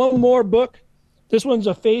one more book. This one's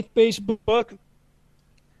a faith-based book.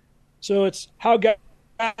 So it's how God,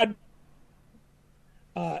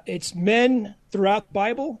 it's men throughout the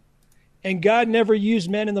Bible. And God never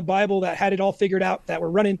used men in the Bible that had it all figured out, that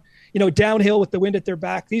were running, downhill with the wind at their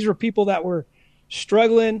back. These were people that were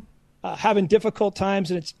struggling, having difficult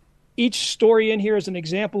times. And it's each story in here is an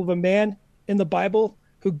example of a man in the Bible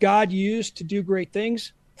who God used to do great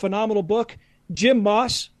things. Phenomenal book. Jim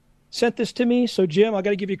Moss sent this to me. So, Jim, I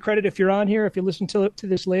got to give you credit if you're on here, if you listen to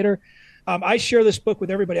this later. I share this book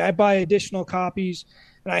with everybody. I buy additional copies,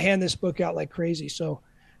 and I hand this book out like crazy. So,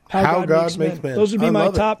 How God Makes Men. Those would be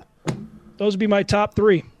my top. Those would be my top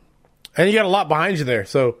 3. And you got a lot behind you there.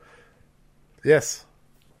 So, yes.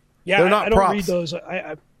 Yeah, they're not I don't props. read those.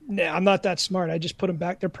 I'm not that smart. I just put them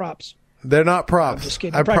back. They're props. They're not props. I'm just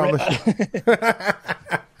kidding. I promise you.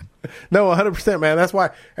 No, 100%, man. That's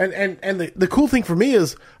why. And the cool thing for me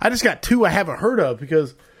is I just got 2 I haven't heard of,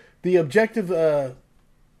 because the Objective.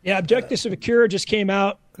 Objective Secure just came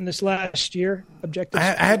out in this last year. Objective. I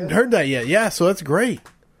hadn't heard that yet. Yeah, so that's great.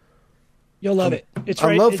 You'll love it. It's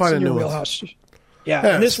I love it's finding in your new wheelhouse. ones.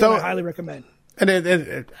 Yeah, and this one I highly recommend.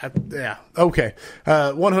 And yeah, okay,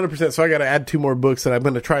 100%. So I got to add 2 more books that I'm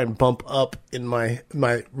going to try and bump up in my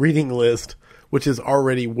reading list, which is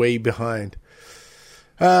already way behind.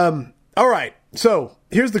 All right, so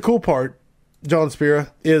here's the cool part, John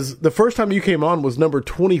Spera, is the first time you came on was number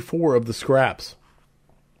 24 of the Scraps.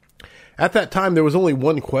 At that time, there was only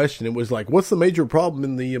one question. It was like, what's the major problem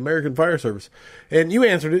in the American Fire Service? And you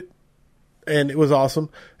answered it, and it was awesome.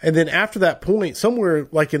 And then after that point, somewhere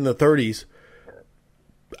like in the 30s,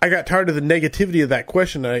 I got tired of the negativity of that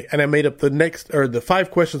question, and I made up the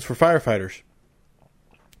 5 questions for firefighters.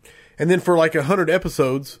 And then for like 100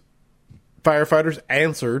 episodes, firefighters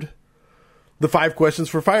answered the 5 questions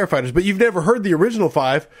for firefighters. But you've never heard the original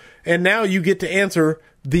 5, and now you get to answer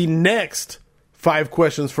the next 5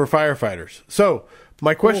 questions for firefighters. So,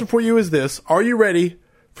 my question for you is this. Are you ready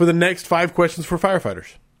for the next 5 questions for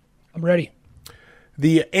firefighters? I'm ready.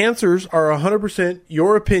 The answers are 100%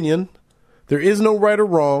 your opinion. There is no right or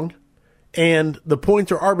wrong, and the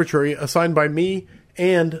points are arbitrary, assigned by me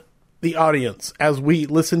and the audience as we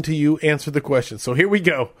listen to you answer the question. So here we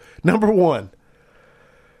go. Number 1.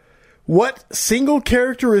 What single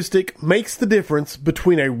characteristic makes the difference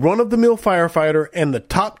between a run-of-the-mill firefighter and the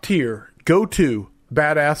top-tier, go-to,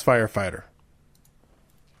 badass firefighter?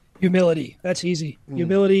 Humility. That's easy.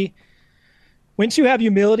 Humility. Once you have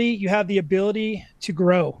humility, you have the ability to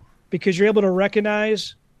grow, because you're able to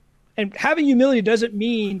recognize. And having humility doesn't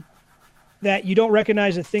mean that you don't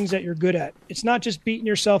recognize the things that you're good at. It's not just beating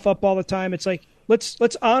yourself up all the time. It's like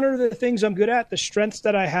let's honor the things I'm good at, the strengths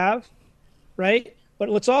that I have, right? But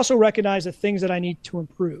let's also recognize the things that I need to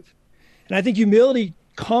improve. And I think humility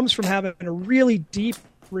comes from having a really deep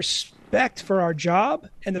respect for our job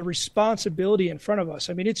and the responsibility in front of us.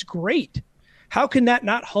 I mean, it's great. How can that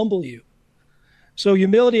not humble you? So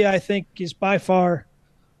humility, I think, is by far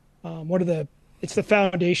it's the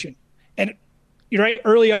foundation. And you're right,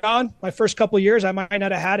 early on, my first couple of years, I might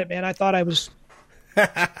not have had it, man. I thought I was,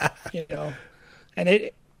 and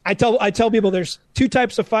I tell people there's two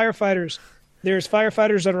types of firefighters. There's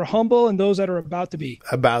firefighters that are humble and those that are about to be.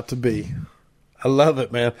 About to be. I love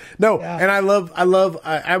it, man. No, yeah. And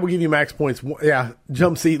I will give you max points. Yeah,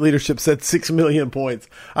 Jump Seat Leadership said 6 million points.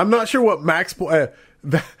 I'm not sure what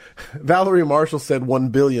Valerie Marshall said 1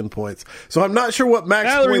 billion points. So I'm not sure what max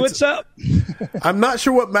Valerie, points. Valerie, what's up? I'm not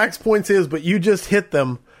sure what max points is, but you just hit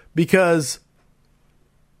them because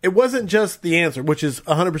it wasn't just the answer, which is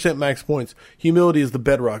 100% max points. Humility is the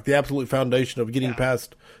bedrock, the absolute foundation of getting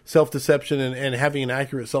past self-deception and having an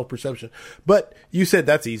accurate self-perception. But you said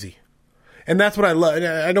that's easy. And that's what I love.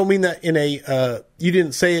 I don't mean that in you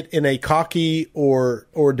didn't say it in a cocky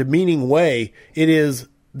or demeaning way. It is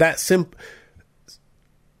that simple.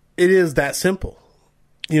 It is that simple.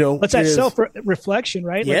 It's that self-reflection,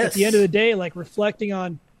 right? Yes. Like at the end of the day, like reflecting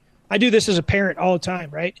on, I do this as a parent all the time,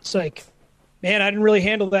 right? It's like, man, I didn't really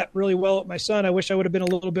handle that really well with my son. I wish I would have been a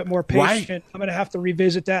little bit more patient. Right. I'm going to have to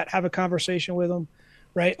revisit that, have a conversation with him,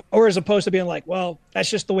 right? Or as opposed to being like, well, that's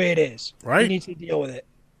just the way it is. Right. He needs to deal with it.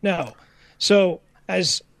 No. So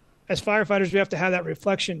as firefighters, we have to have that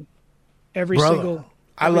reflection every single.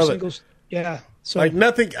 I love it. Yeah. So like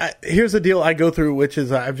nothing. Here's the deal I go through, which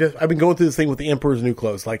is I've been going through this thing with the Emperor's New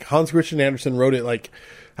Clothes. Like Hans Christian Andersen wrote it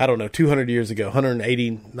 200 years ago,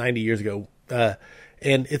 180, 90 years ago. And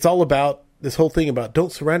it's all about this whole thing about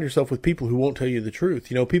don't surround yourself with people who won't tell you the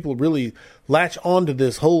truth. People really latch onto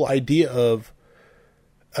this whole idea of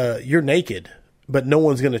you're naked, but no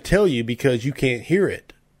one's going to tell you because you can't hear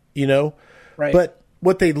it, Right. But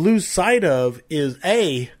what they lose sight of is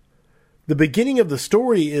the beginning of the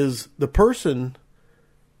story is the person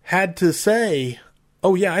had to say,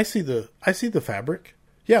 "Oh yeah, I see the fabric.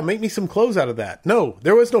 Yeah, make me some clothes out of that." No,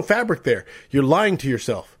 there was no fabric there. You're lying to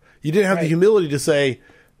yourself. You didn't have the humility to say,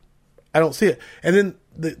 "I don't see it." And then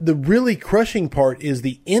the really crushing part is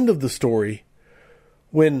the end of the story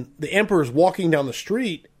when the emperor's walking down the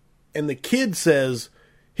street and the kid says,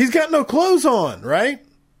 "He's got no clothes on," right?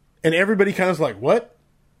 And everybody kind of is like, "What?"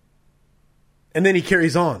 And then he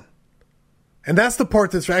carries on. And that's the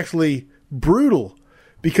part that's actually brutal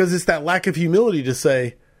because it's that lack of humility to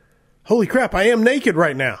say, "Holy crap, I am naked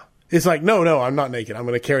right now." It's like, no, I'm not naked. I'm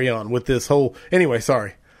going to carry on with this whole... Anyway,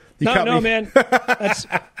 sorry. Man.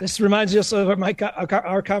 This reminds us of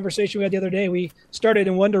our conversation we had the other day. We started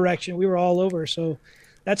in one direction. We were all over. So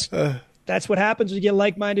that's what happens when you get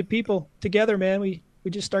like-minded people together, man. We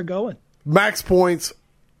just start going. Max points.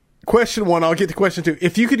 Question 1, I'll get to question 2.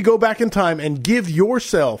 If you could go back in time and give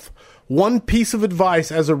yourself one piece of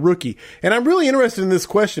advice as a rookie, and I'm really interested in this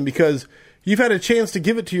question because you've had a chance to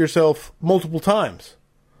give it to yourself multiple times,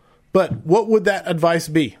 but what would that advice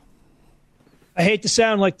be? I hate to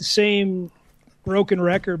sound like the same broken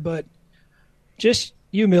record, but just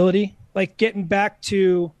humility, like getting back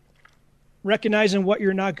to recognizing what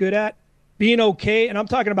you're not good at, being okay. And I'm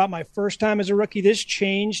talking about my first time as a rookie. This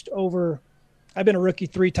changed I've been a rookie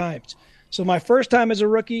 3 times. So my first time as a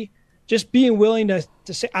rookie, just being willing to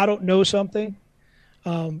say, I don't know something,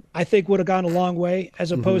 I think would have gone a long way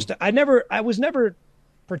as opposed to, I was never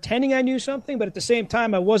pretending I knew something, but at the same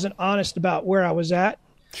time, I wasn't honest about where I was at.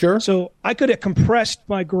 Sure. So I could have compressed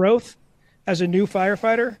my growth as a new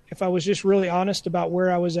firefighter if I was just really honest about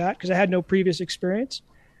where I was at because I had no previous experience.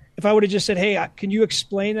 If I would have just said, "Hey, can you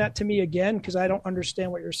explain that to me again? Because I don't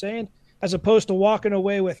understand what you're saying," as opposed to walking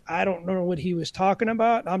away with, "I don't know what he was talking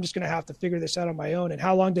about. I'm just going to have to figure this out on my own." And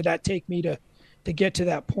how long did that take me to get to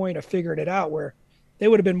that point of figuring it out where they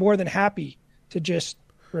would have been more than happy to just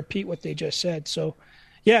repeat what they just said. So,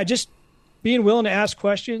 yeah, just being willing to ask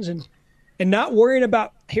questions and not worrying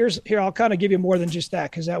about here, I'll kind of give you more than just that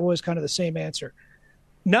because that was kind of the same answer.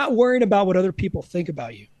 Not worrying about what other people think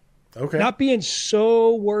about you. Okay. Not being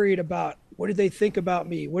so worried about what do they think about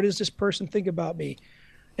me? What does this person think about me?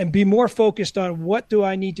 And be more focused on what do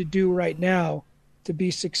I need to do right now to be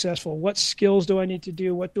successful? What skills do I need to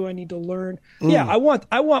do? What do I need to learn? Yeah, I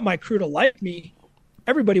want my crew to like me.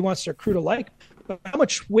 Everybody wants their crew to like me. But how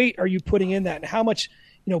much weight are you putting in that? And how much,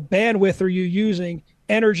 bandwidth are you using,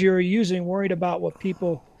 energy are you using, worried about what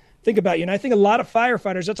people think about you? And I think a lot of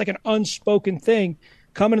firefighters, that's like an unspoken thing.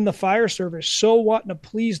 coming in the fire service, so wanting to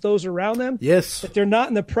please those around them. Yes. That they're not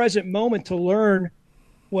in the present moment to learn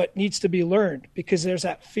what needs to be learned because there's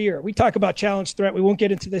that fear. We talk about challenge threat. We won't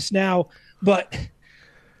get into this now, but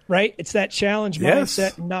right. It's that challenge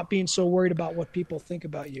mindset and not being so worried about what people think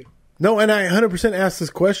about you. No. And I 100% ask this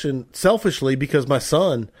question selfishly because my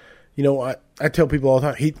son, you know, I tell people all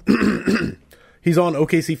the time, he's on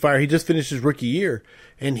OKC Fire. He just finished his rookie year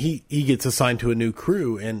and he gets assigned to a new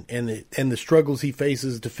crew and the struggles he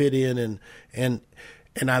faces to fit in. And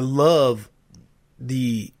I love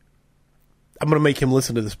I'm going to make him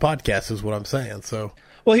listen to this podcast is what I'm saying. So,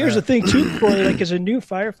 well, here's the thing too, Corey, like as a new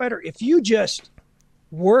firefighter, if you just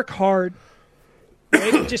work hard,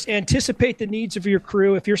 right, just anticipate the needs of your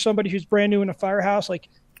crew. If you're somebody who's brand new in a firehouse, like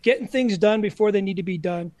getting things done before they need to be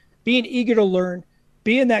done, being eager to learn,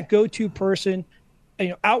 being that go-to person, you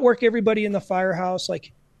know, outwork everybody in the firehouse.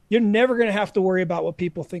 Like you're never going to have to worry about what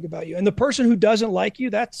people think about you. And the person who doesn't like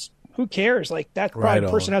you, that's who cares? Like that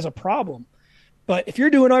probably person has a problem. But if you're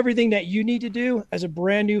doing everything that you need to do as a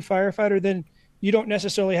brand new firefighter, then you don't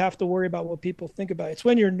necessarily have to worry about what people think about it. It's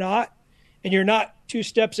when you're not, and you're not 2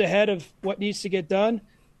 steps ahead of what needs to get done,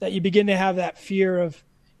 that you begin to have that fear of,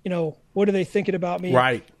 you know, what are they thinking about me?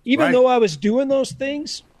 Right. Even though I was doing those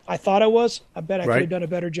things, I thought I bet I could have done a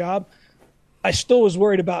better job. I still was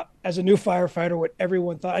worried about, as a new firefighter, what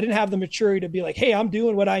everyone thought. I didn't have the maturity to be like, hey, I'm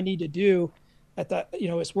doing what I need to do.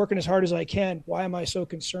 It's working as hard as I can. Why am I so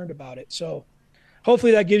concerned about it? So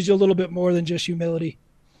hopefully that gives you a little bit more than just humility.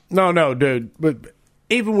 No, dude. But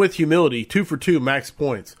even with humility, 2 for 2, max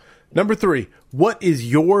points. Number 3, what is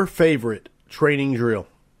your favorite training drill?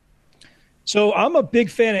 So I'm a big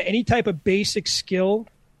fan of any type of basic skill.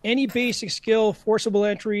 Any basic skill, forcible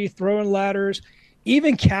entry, throwing ladders,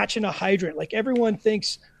 even catching a hydrant. Like everyone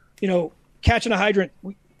thinks, you know, catching a hydrant,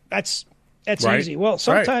 that's easy. Well,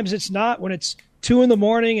 sometimes it's not when it's 2 a.m.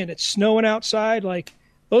 and it's snowing outside. Like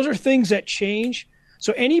those are things that change.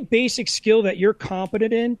 So any basic skill that you're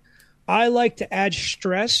competent in, I like to add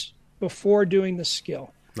stress before doing the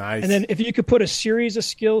skill. Nice. And then if you could put a series of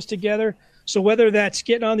skills together, so whether that's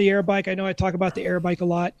getting on the air bike, I know I talk about the air bike a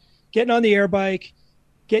lot, getting on the air bike,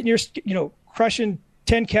 getting your, you know, crushing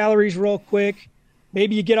 10 calories real quick.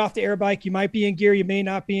 Maybe you get off the air bike, you might be in gear, you may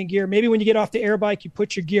not be in gear. Maybe when you get off the air bike, you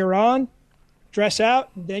put your gear on, dress out,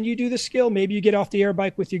 then you do the skill. Maybe you get off the air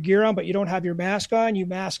bike with your gear on, but you don't have your mask on, you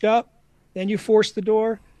mask up, then you force the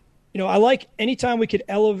door. You know, I like anytime we could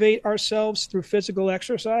elevate ourselves through physical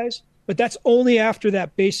exercise, but that's only after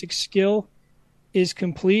that basic skill is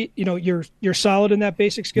complete. You know, you're solid in that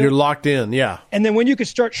basic skill. You're locked in, yeah. And then when you could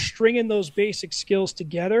start stringing those basic skills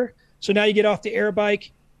together, so now you get off the air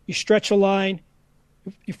bike, you stretch a line,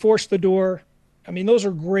 you force the door. I mean, those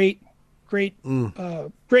are great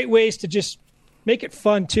ways to just make it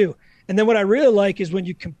fun too. And then what I really like is when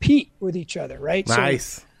you compete with each other, right?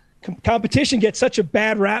 Nice. So competition gets such a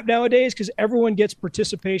bad rap nowadays because everyone gets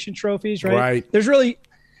participation trophies, right? Right. There's really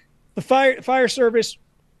the fire service.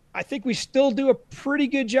 I think we still do a pretty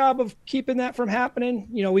good job of keeping that from happening.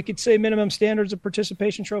 You know, we could say minimum standards of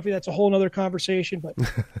participation trophy. That's a whole nother conversation. But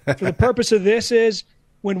for the purpose of this is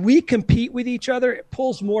when we compete with each other, it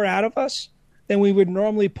pulls more out of us than we would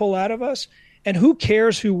normally pull out of us. And who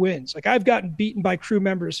cares who wins? Like I've gotten beaten by crew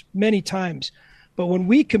members many times, but when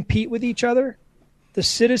we compete with each other, the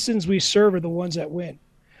citizens we serve are the ones that win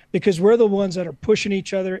because we're the ones that are pushing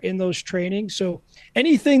each other in those trainings. So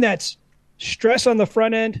anything that's stress on the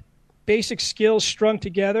front end, basic skills strung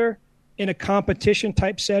together in a competition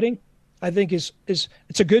type setting, I think is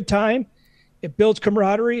it's a good time. It builds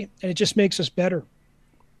camaraderie and it just makes us better.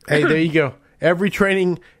 Hey, there you go. Every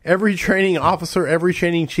training officer, every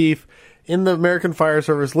training chief in the American Fire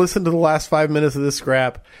Service, listen to the last 5 minutes of this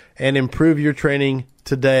scrap and improve your training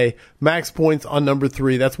today. Max points on number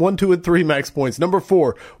 3. That's 1, 2, and 3 max points. Number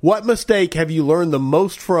 4, what mistake have you learned the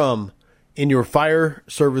most from in your fire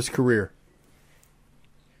service career?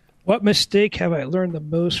 What mistake have I learned the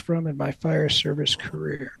most from in my fire service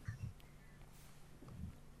career?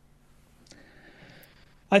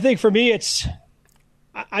 I think for me,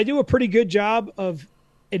 I do a pretty good job of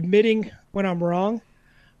admitting when I'm wrong.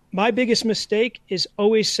 My biggest mistake is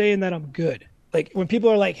always saying that I'm good. Like when people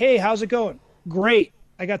are like, "Hey, how's it going?" Great.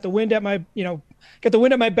 I got the wind at my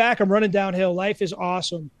back. I'm running downhill. Life is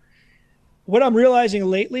awesome. What I'm realizing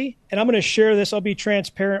lately, and I'm going to share this, I'll be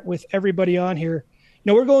transparent with everybody on here.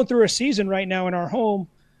 You know, we're going through a season right now in our home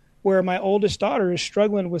where my oldest daughter is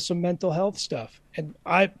struggling with some mental health stuff. And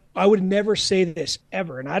I would never say this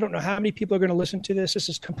ever. And I don't know how many people are going to listen to this. This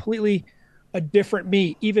is completely a different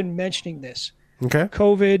me, even mentioning this. Okay.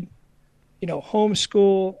 COVID, you know,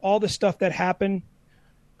 homeschool, all the stuff that happened.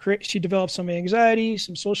 She developed some anxiety,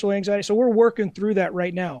 some social anxiety. So we're working through that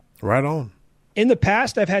right now. Right on. In the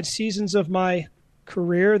past, I've had seasons of my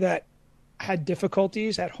career that had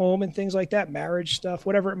difficulties at home and things like that, marriage stuff,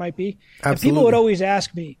 whatever it might be. Absolutely. And people would always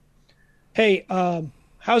ask me, hey,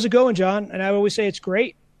 how's it going, John? And I would always say, it's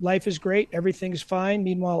great. Life is great. Everything's fine.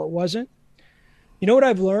 Meanwhile, it wasn't. You know what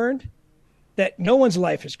I've learned? That no one's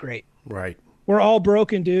life is great. Right. We're all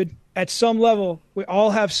broken, dude. At some level, we all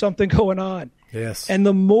have something going on. Yes. And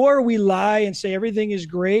the more we lie and say everything is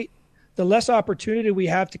great, the less opportunity we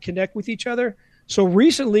have to connect with each other. So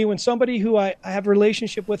recently, when somebody who I have a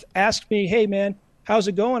relationship with asked me, hey, man, how's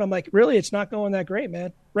it going? I'm like, really, it's not going that great,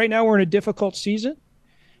 man. Right now, we're in a difficult season.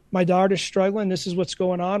 My daughter's struggling. This is what's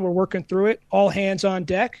going on. We're working through it. All hands on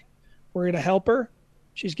deck. We're going to help her.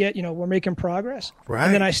 We're making progress. Right.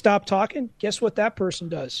 And then I stop talking. Guess what that person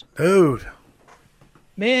does? Dude.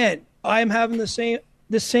 Man, I'm having the same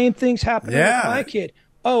things happening with my kid.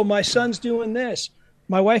 Oh, my son's doing this.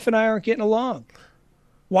 My wife and I aren't getting along.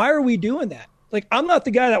 Why are we doing that? Like, I'm not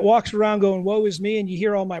the guy that walks around going, woe is me, and you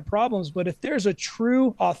hear all my problems. But if there's a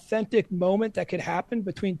true, authentic moment that could happen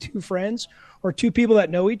between two friends or two people that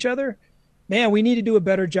know each other, man, we need to do a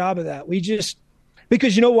better job of that.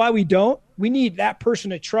 Because you know why we don't? We need that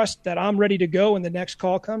person to trust that I'm ready to go when the next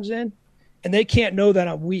call comes in, and they can't know that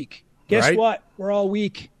I'm weak. Guess what? We're all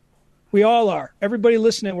weak. We all are. Everybody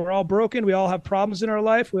listening, we're all broken. We all have problems in our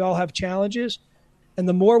life. We all have challenges. And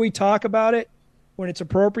the more we talk about it, when it's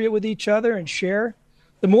appropriate with each other and share,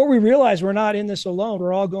 the more we realize we're not in this alone.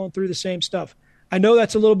 We're all going through the same stuff. I know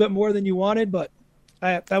that's a little bit more than you wanted, but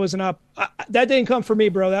that didn't come from me,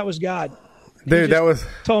 bro. That was God. Dude, that was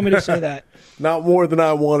told me to say that. Not more than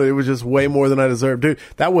I wanted. It was just way more than I deserved. Dude,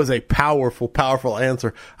 that was a powerful, powerful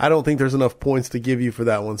answer. I don't think there's enough points to give you for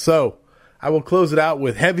that one. So I will close it out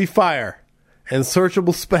with heavy fire and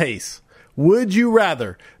searchable space. Would you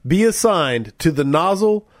rather be assigned to the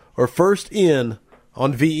nozzle or first in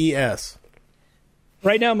on VES?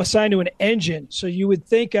 Right now I'm assigned to an engine, so you would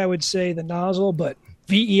think I would say the nozzle, but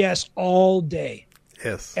VES all day.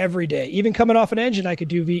 Yes. Every day. Even coming off an engine, I could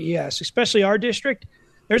do VES, especially our district.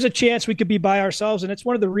 There's a chance we could be by ourselves, and it's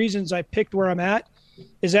one of the reasons I picked where I'm at,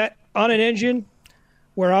 is that on an engine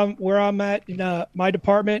where I'm at in my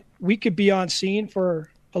department, we could be on scene for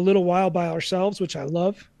a little while by ourselves, which I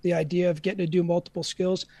love, the idea of getting to do multiple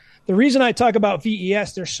skills. The reason I talk about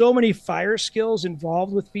VES, there's so many fire skills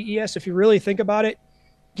involved with VES. If you really think about it,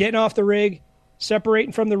 getting off the rig,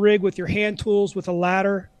 separating from the rig with your hand tools, with a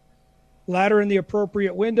ladder in the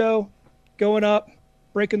appropriate window, going up,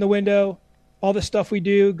 breaking the window, all the stuff we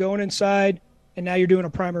do, going inside, and now you're doing a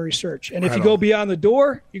primary search. And if you go beyond the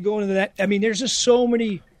door, you go into that. I mean, there's just so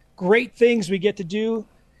many great things we get to do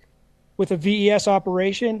with a VES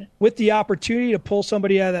operation, with the opportunity to pull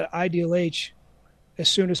somebody out of that ideal H as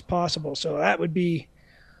soon as possible. So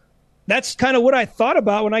that's kind of what I thought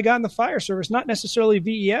about when I got in the fire service, not necessarily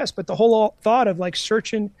VES, but the whole thought of like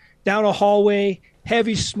searching down a hallway,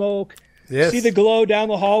 heavy smoke, see the glow down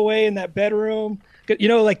the hallway in that bedroom. You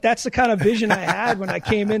know, like that's the kind of vision I had when I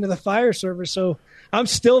came into the fire service. So I'm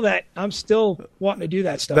still wanting to do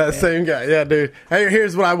that stuff. That same guy. Yeah, dude. Hey,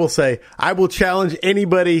 here's what I will say. I will challenge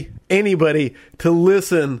anybody to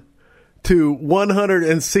listen to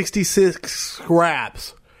 166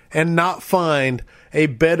 scraps and not find a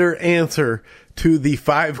better answer to the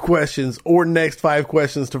 5 questions or next 5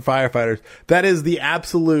 questions to firefighters. That is the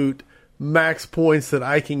absolute max points that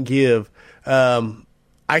I can give.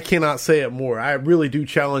 I cannot say it more. I really do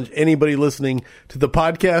challenge anybody listening to the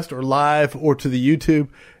podcast or live or to the YouTube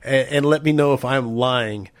and let me know if I'm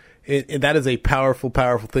lying. And that is a powerful,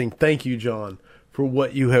 powerful thing. Thank you, John, for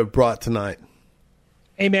what you have brought tonight.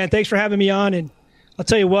 Hey, man, thanks for having me on. And I'll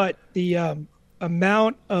tell you what, the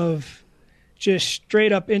amount of just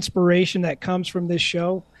straight up inspiration that comes from this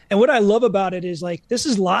show. And what I love about it is like, this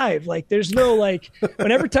is live. Like there's no like,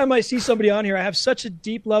 whenever time I see somebody on here, I have such a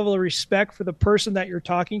deep level of respect for the person that you're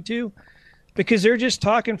talking to, because they're just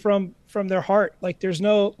talking from their heart. Like there's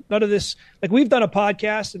none of this, like we've done a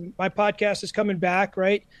podcast and my podcast is coming back.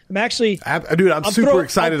 Right. I'm super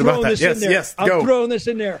excited about that. Yes. I'm throwing this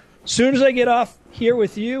in there. As soon as I get off here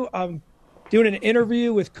with you, I'm doing an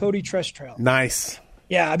interview with Cody Trestrail. Nice.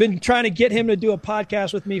 Yeah, I've been trying to get him to do a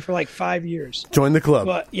podcast with me for like 5 years. Join the club.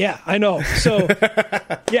 But yeah, I know. So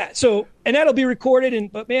and that'll be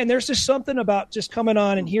recorded. But man, there's just something about just coming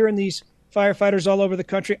on and hearing these firefighters all over the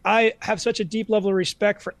country. I have such a deep level of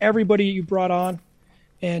respect for everybody you brought on.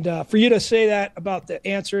 And for you to say that about the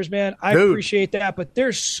answers, man, I appreciate that. But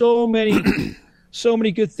there's so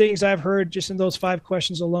many good things I've heard just in those 5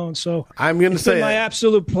 questions alone. So I'm going to say it's been my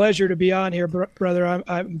absolute pleasure to be on here, brother.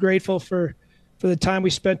 I'm grateful for for the time we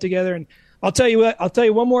spent together. And I'll tell you what, I'll tell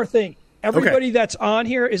you one more thing. Everybody that's on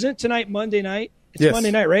here, isn't tonight Monday night? It's Yes.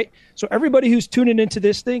 Monday night, right? So everybody who's tuning into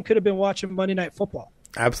this thing could have been watching Monday Night Football.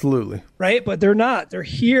 Absolutely. Right? But they're not. They're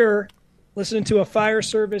here listening to a fire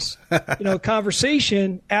service,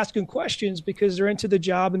 conversation, asking questions because they're into the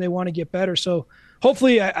job and they want to get better. So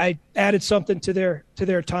hopefully I added something to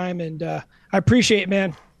their time, and I appreciate it,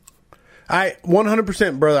 man. I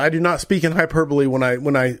 100%, brother. I do not speak in hyperbole when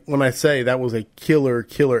I say that was a killer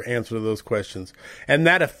answer to those questions, and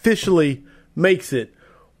that officially makes it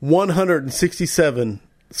 167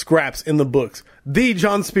 scraps in the books. The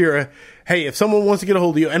John Spera. Hey, if someone wants to get a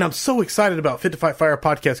hold of you, and I'm so excited about Fit to Fight Fire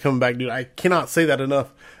podcast coming back, dude. I cannot say that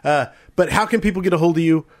enough. But how can people get a hold of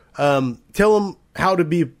you? Tell them how to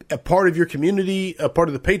be a part of your community, a part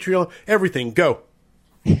of the Patreon, everything. Go.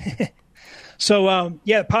 So,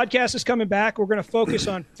 the podcast is coming back. We're going to focus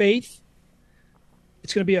on faith.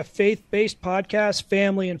 It's going to be a faith-based podcast,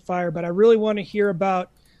 family, and fire. But I really want to hear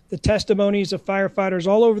about the testimonies of firefighters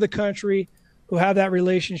all over the country who have that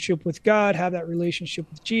relationship with God, have that relationship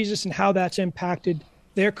with Jesus, and how that's impacted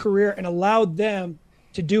their career and allowed them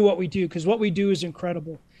to do what we do, because what we do is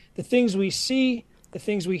incredible. The things we see, the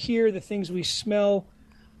things we hear, the things we smell,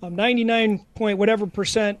 99 point whatever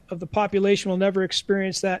percent of the population will never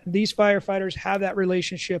experience that. These firefighters have that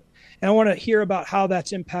relationship, and I want to hear about how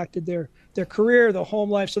that's impacted their career, their home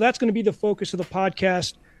life. So that's going to be the focus of the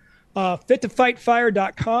podcast.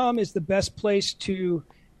 fittofightfire.com is the best place to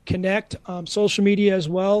connect. Social media as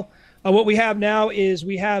well. What we have now is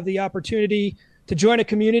we have the opportunity to join a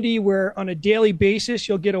community where on a daily basis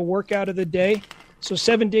you'll get a workout of the day. So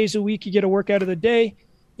 7 days a week you get a workout of the day.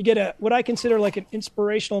 You get what I consider like an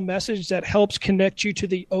inspirational message that helps connect you to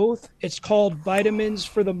the oath. It's called Vitamins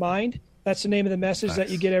for the Mind. That's the name of the message that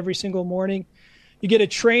you get every single morning. You get a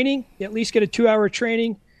training. You at least get a 2-hour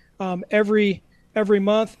training every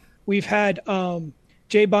month. We've had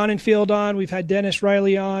Jay Bonenfield on. We've had Dennis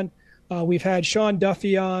Riley on. We've had Sean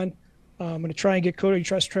Duffy on. I'm going to try and get Cody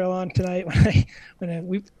Trust Trail on tonight.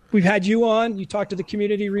 We've had you on. You talked to the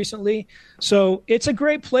community recently. So it's a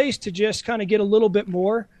great place to just kind of get a little bit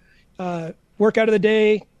more workout of the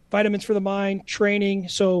day, vitamins for the mind, training.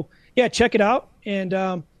 So, yeah, check it out.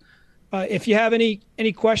 And if you have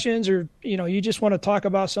any questions or, you just want to talk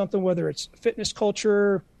about something, whether it's fitness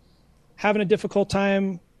culture, having a difficult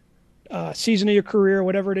time, season of your career,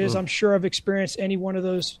 whatever it is, I'm sure I've experienced any one of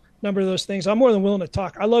those, number of those things. I'm more than willing to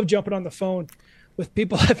talk. I love jumping on the phone with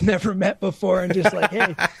people I've never met before and just like,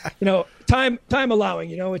 hey, time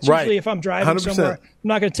allowing, it's usually if I'm driving 100%. Somewhere, I'm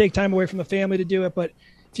not going to take time away from the family to do it. But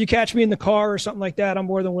if you catch me in the car or something like that, I'm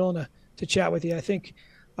more than willing to chat with you. I think.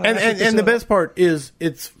 And the best part is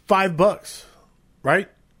it's $5, right?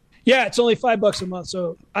 Yeah, it's only $5 a month.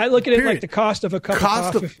 So I look at it like the cost of a cup of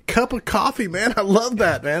coffee. Cup of coffee, man. I love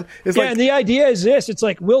that, man. It's and the idea is this: it's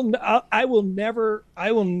like I will never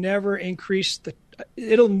increase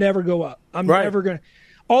it'll never go up. I'm never gonna.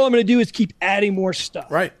 All I'm gonna do is keep adding more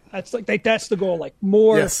stuff. Right. That's that's the goal. Like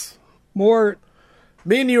more.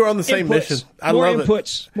 Me and you are on the same mission. I love it.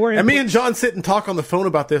 More inputs. And me and John sit and talk on the phone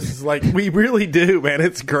about this. It's like we really do, man.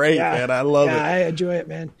 It's great, man. I love it. I enjoy it,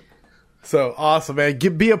 man. So awesome, man.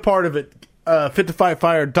 Be a part of it.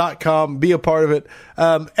 Fit2fightfire.com. Be a part of it.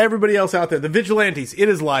 Everybody else out there, the Vigilantes, it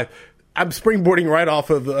is live. I'm springboarding right off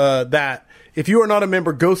of that. If you are not a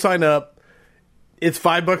member, go sign up. It's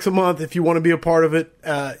 $5 a month if you want to be a part of it.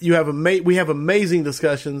 We have amazing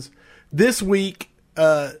discussions. This week,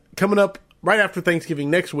 coming up right after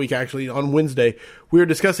Thanksgiving, next week actually, on Wednesday, we are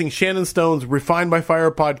discussing Shannon Stone's Refined by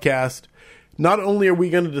Fire podcast. Not only are we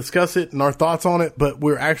going to discuss it and our thoughts on it, but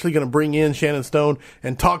we're actually going to bring in Shannon Stone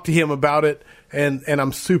and talk to him about it, and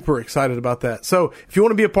I'm super excited about that. So if you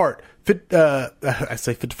want to be a part, I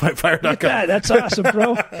say fit2fightfire.com. That's awesome,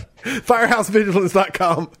 bro.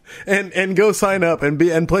 Firehousevigilance.com and go sign up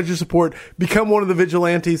and pledge your support. Become one of the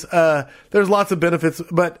Vigilantes. There's lots of benefits,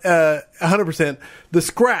 but 100%. The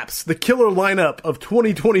scraps, the killer lineup of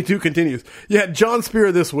 2022 continues. You had John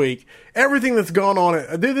Spera this week. Everything that's gone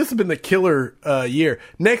on, dude, this has been the killer year.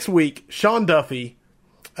 Next week, Sean Duffy,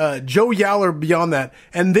 Joe Yowler beyond that,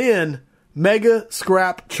 and then Mega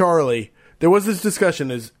Scrap Charlie. There was this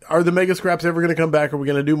discussion, are the Mega Scraps ever going to come back? Are we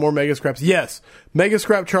going to do more Mega Scraps? Yes. Mega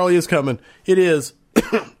Scrap Charlie is coming. It is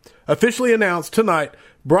officially announced tonight.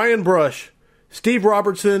 Brian Brush, Steve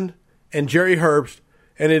Robertson, and Jerry Herbst.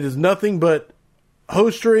 And it is nothing but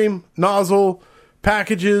hose stream, nozzle,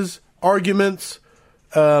 packages, arguments,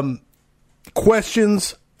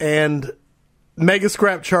 questions, and Mega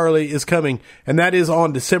Scrap Charlie is coming. And that is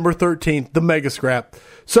on December 13th, the Mega Scrap.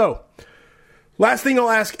 So, last thing I'll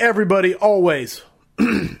ask everybody always,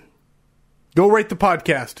 Go rate the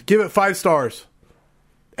podcast. Give it 5 stars.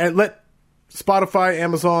 And let Spotify,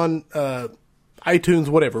 Amazon, iTunes,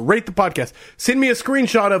 whatever, rate the podcast. Send me a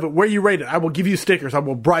screenshot of it where you rate it. I will give you stickers. I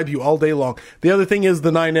will bribe you all day long. The other thing is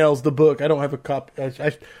the 9 L's, the book. I don't have a copy.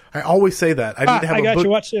 I always say that. I need to have a book. I got you.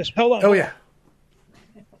 Watch this. Hold on. Oh, yeah.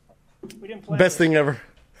 We didn't plan Best thing ever.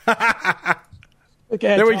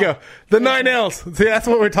 Okay, there we go. The 9 L's. See, that's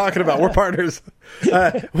what we're talking about. We're partners.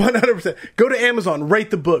 100%. Go to Amazon. Rate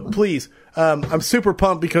the book, please. I'm super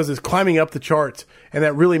pumped because it's climbing up the charts, and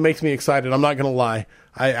that really makes me excited. I'm not going to lie.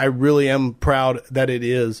 I really am proud that it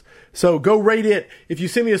is. So go rate it. If you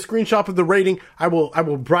send me a screenshot of the rating, I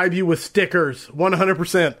will bribe you with stickers.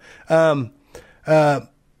 100%.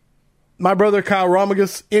 My brother Kyle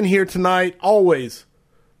Romagus in here tonight, always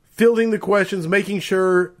fielding the questions, making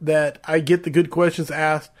sure that I get the good questions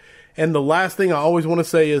asked. And the last thing I always want to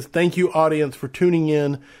say is thank you, audience, for tuning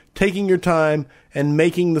in, taking your time, and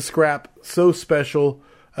making the scrap so special.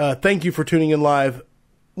 Thank you for tuning in live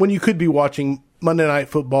when you could be watching Monday Night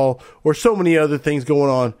Football or so many other things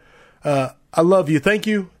going on. I love you. Thank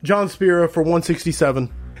you, John Spera, for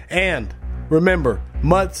 167. And remember,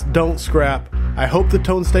 mutts don't scrap. I hope the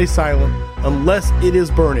tone stays silent unless it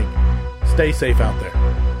is burning. Stay safe out there.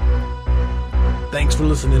 Thanks for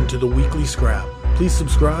listening to the Weekly Scrap. Please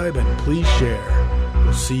subscribe and please share.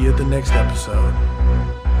 We'll see you at the next episode.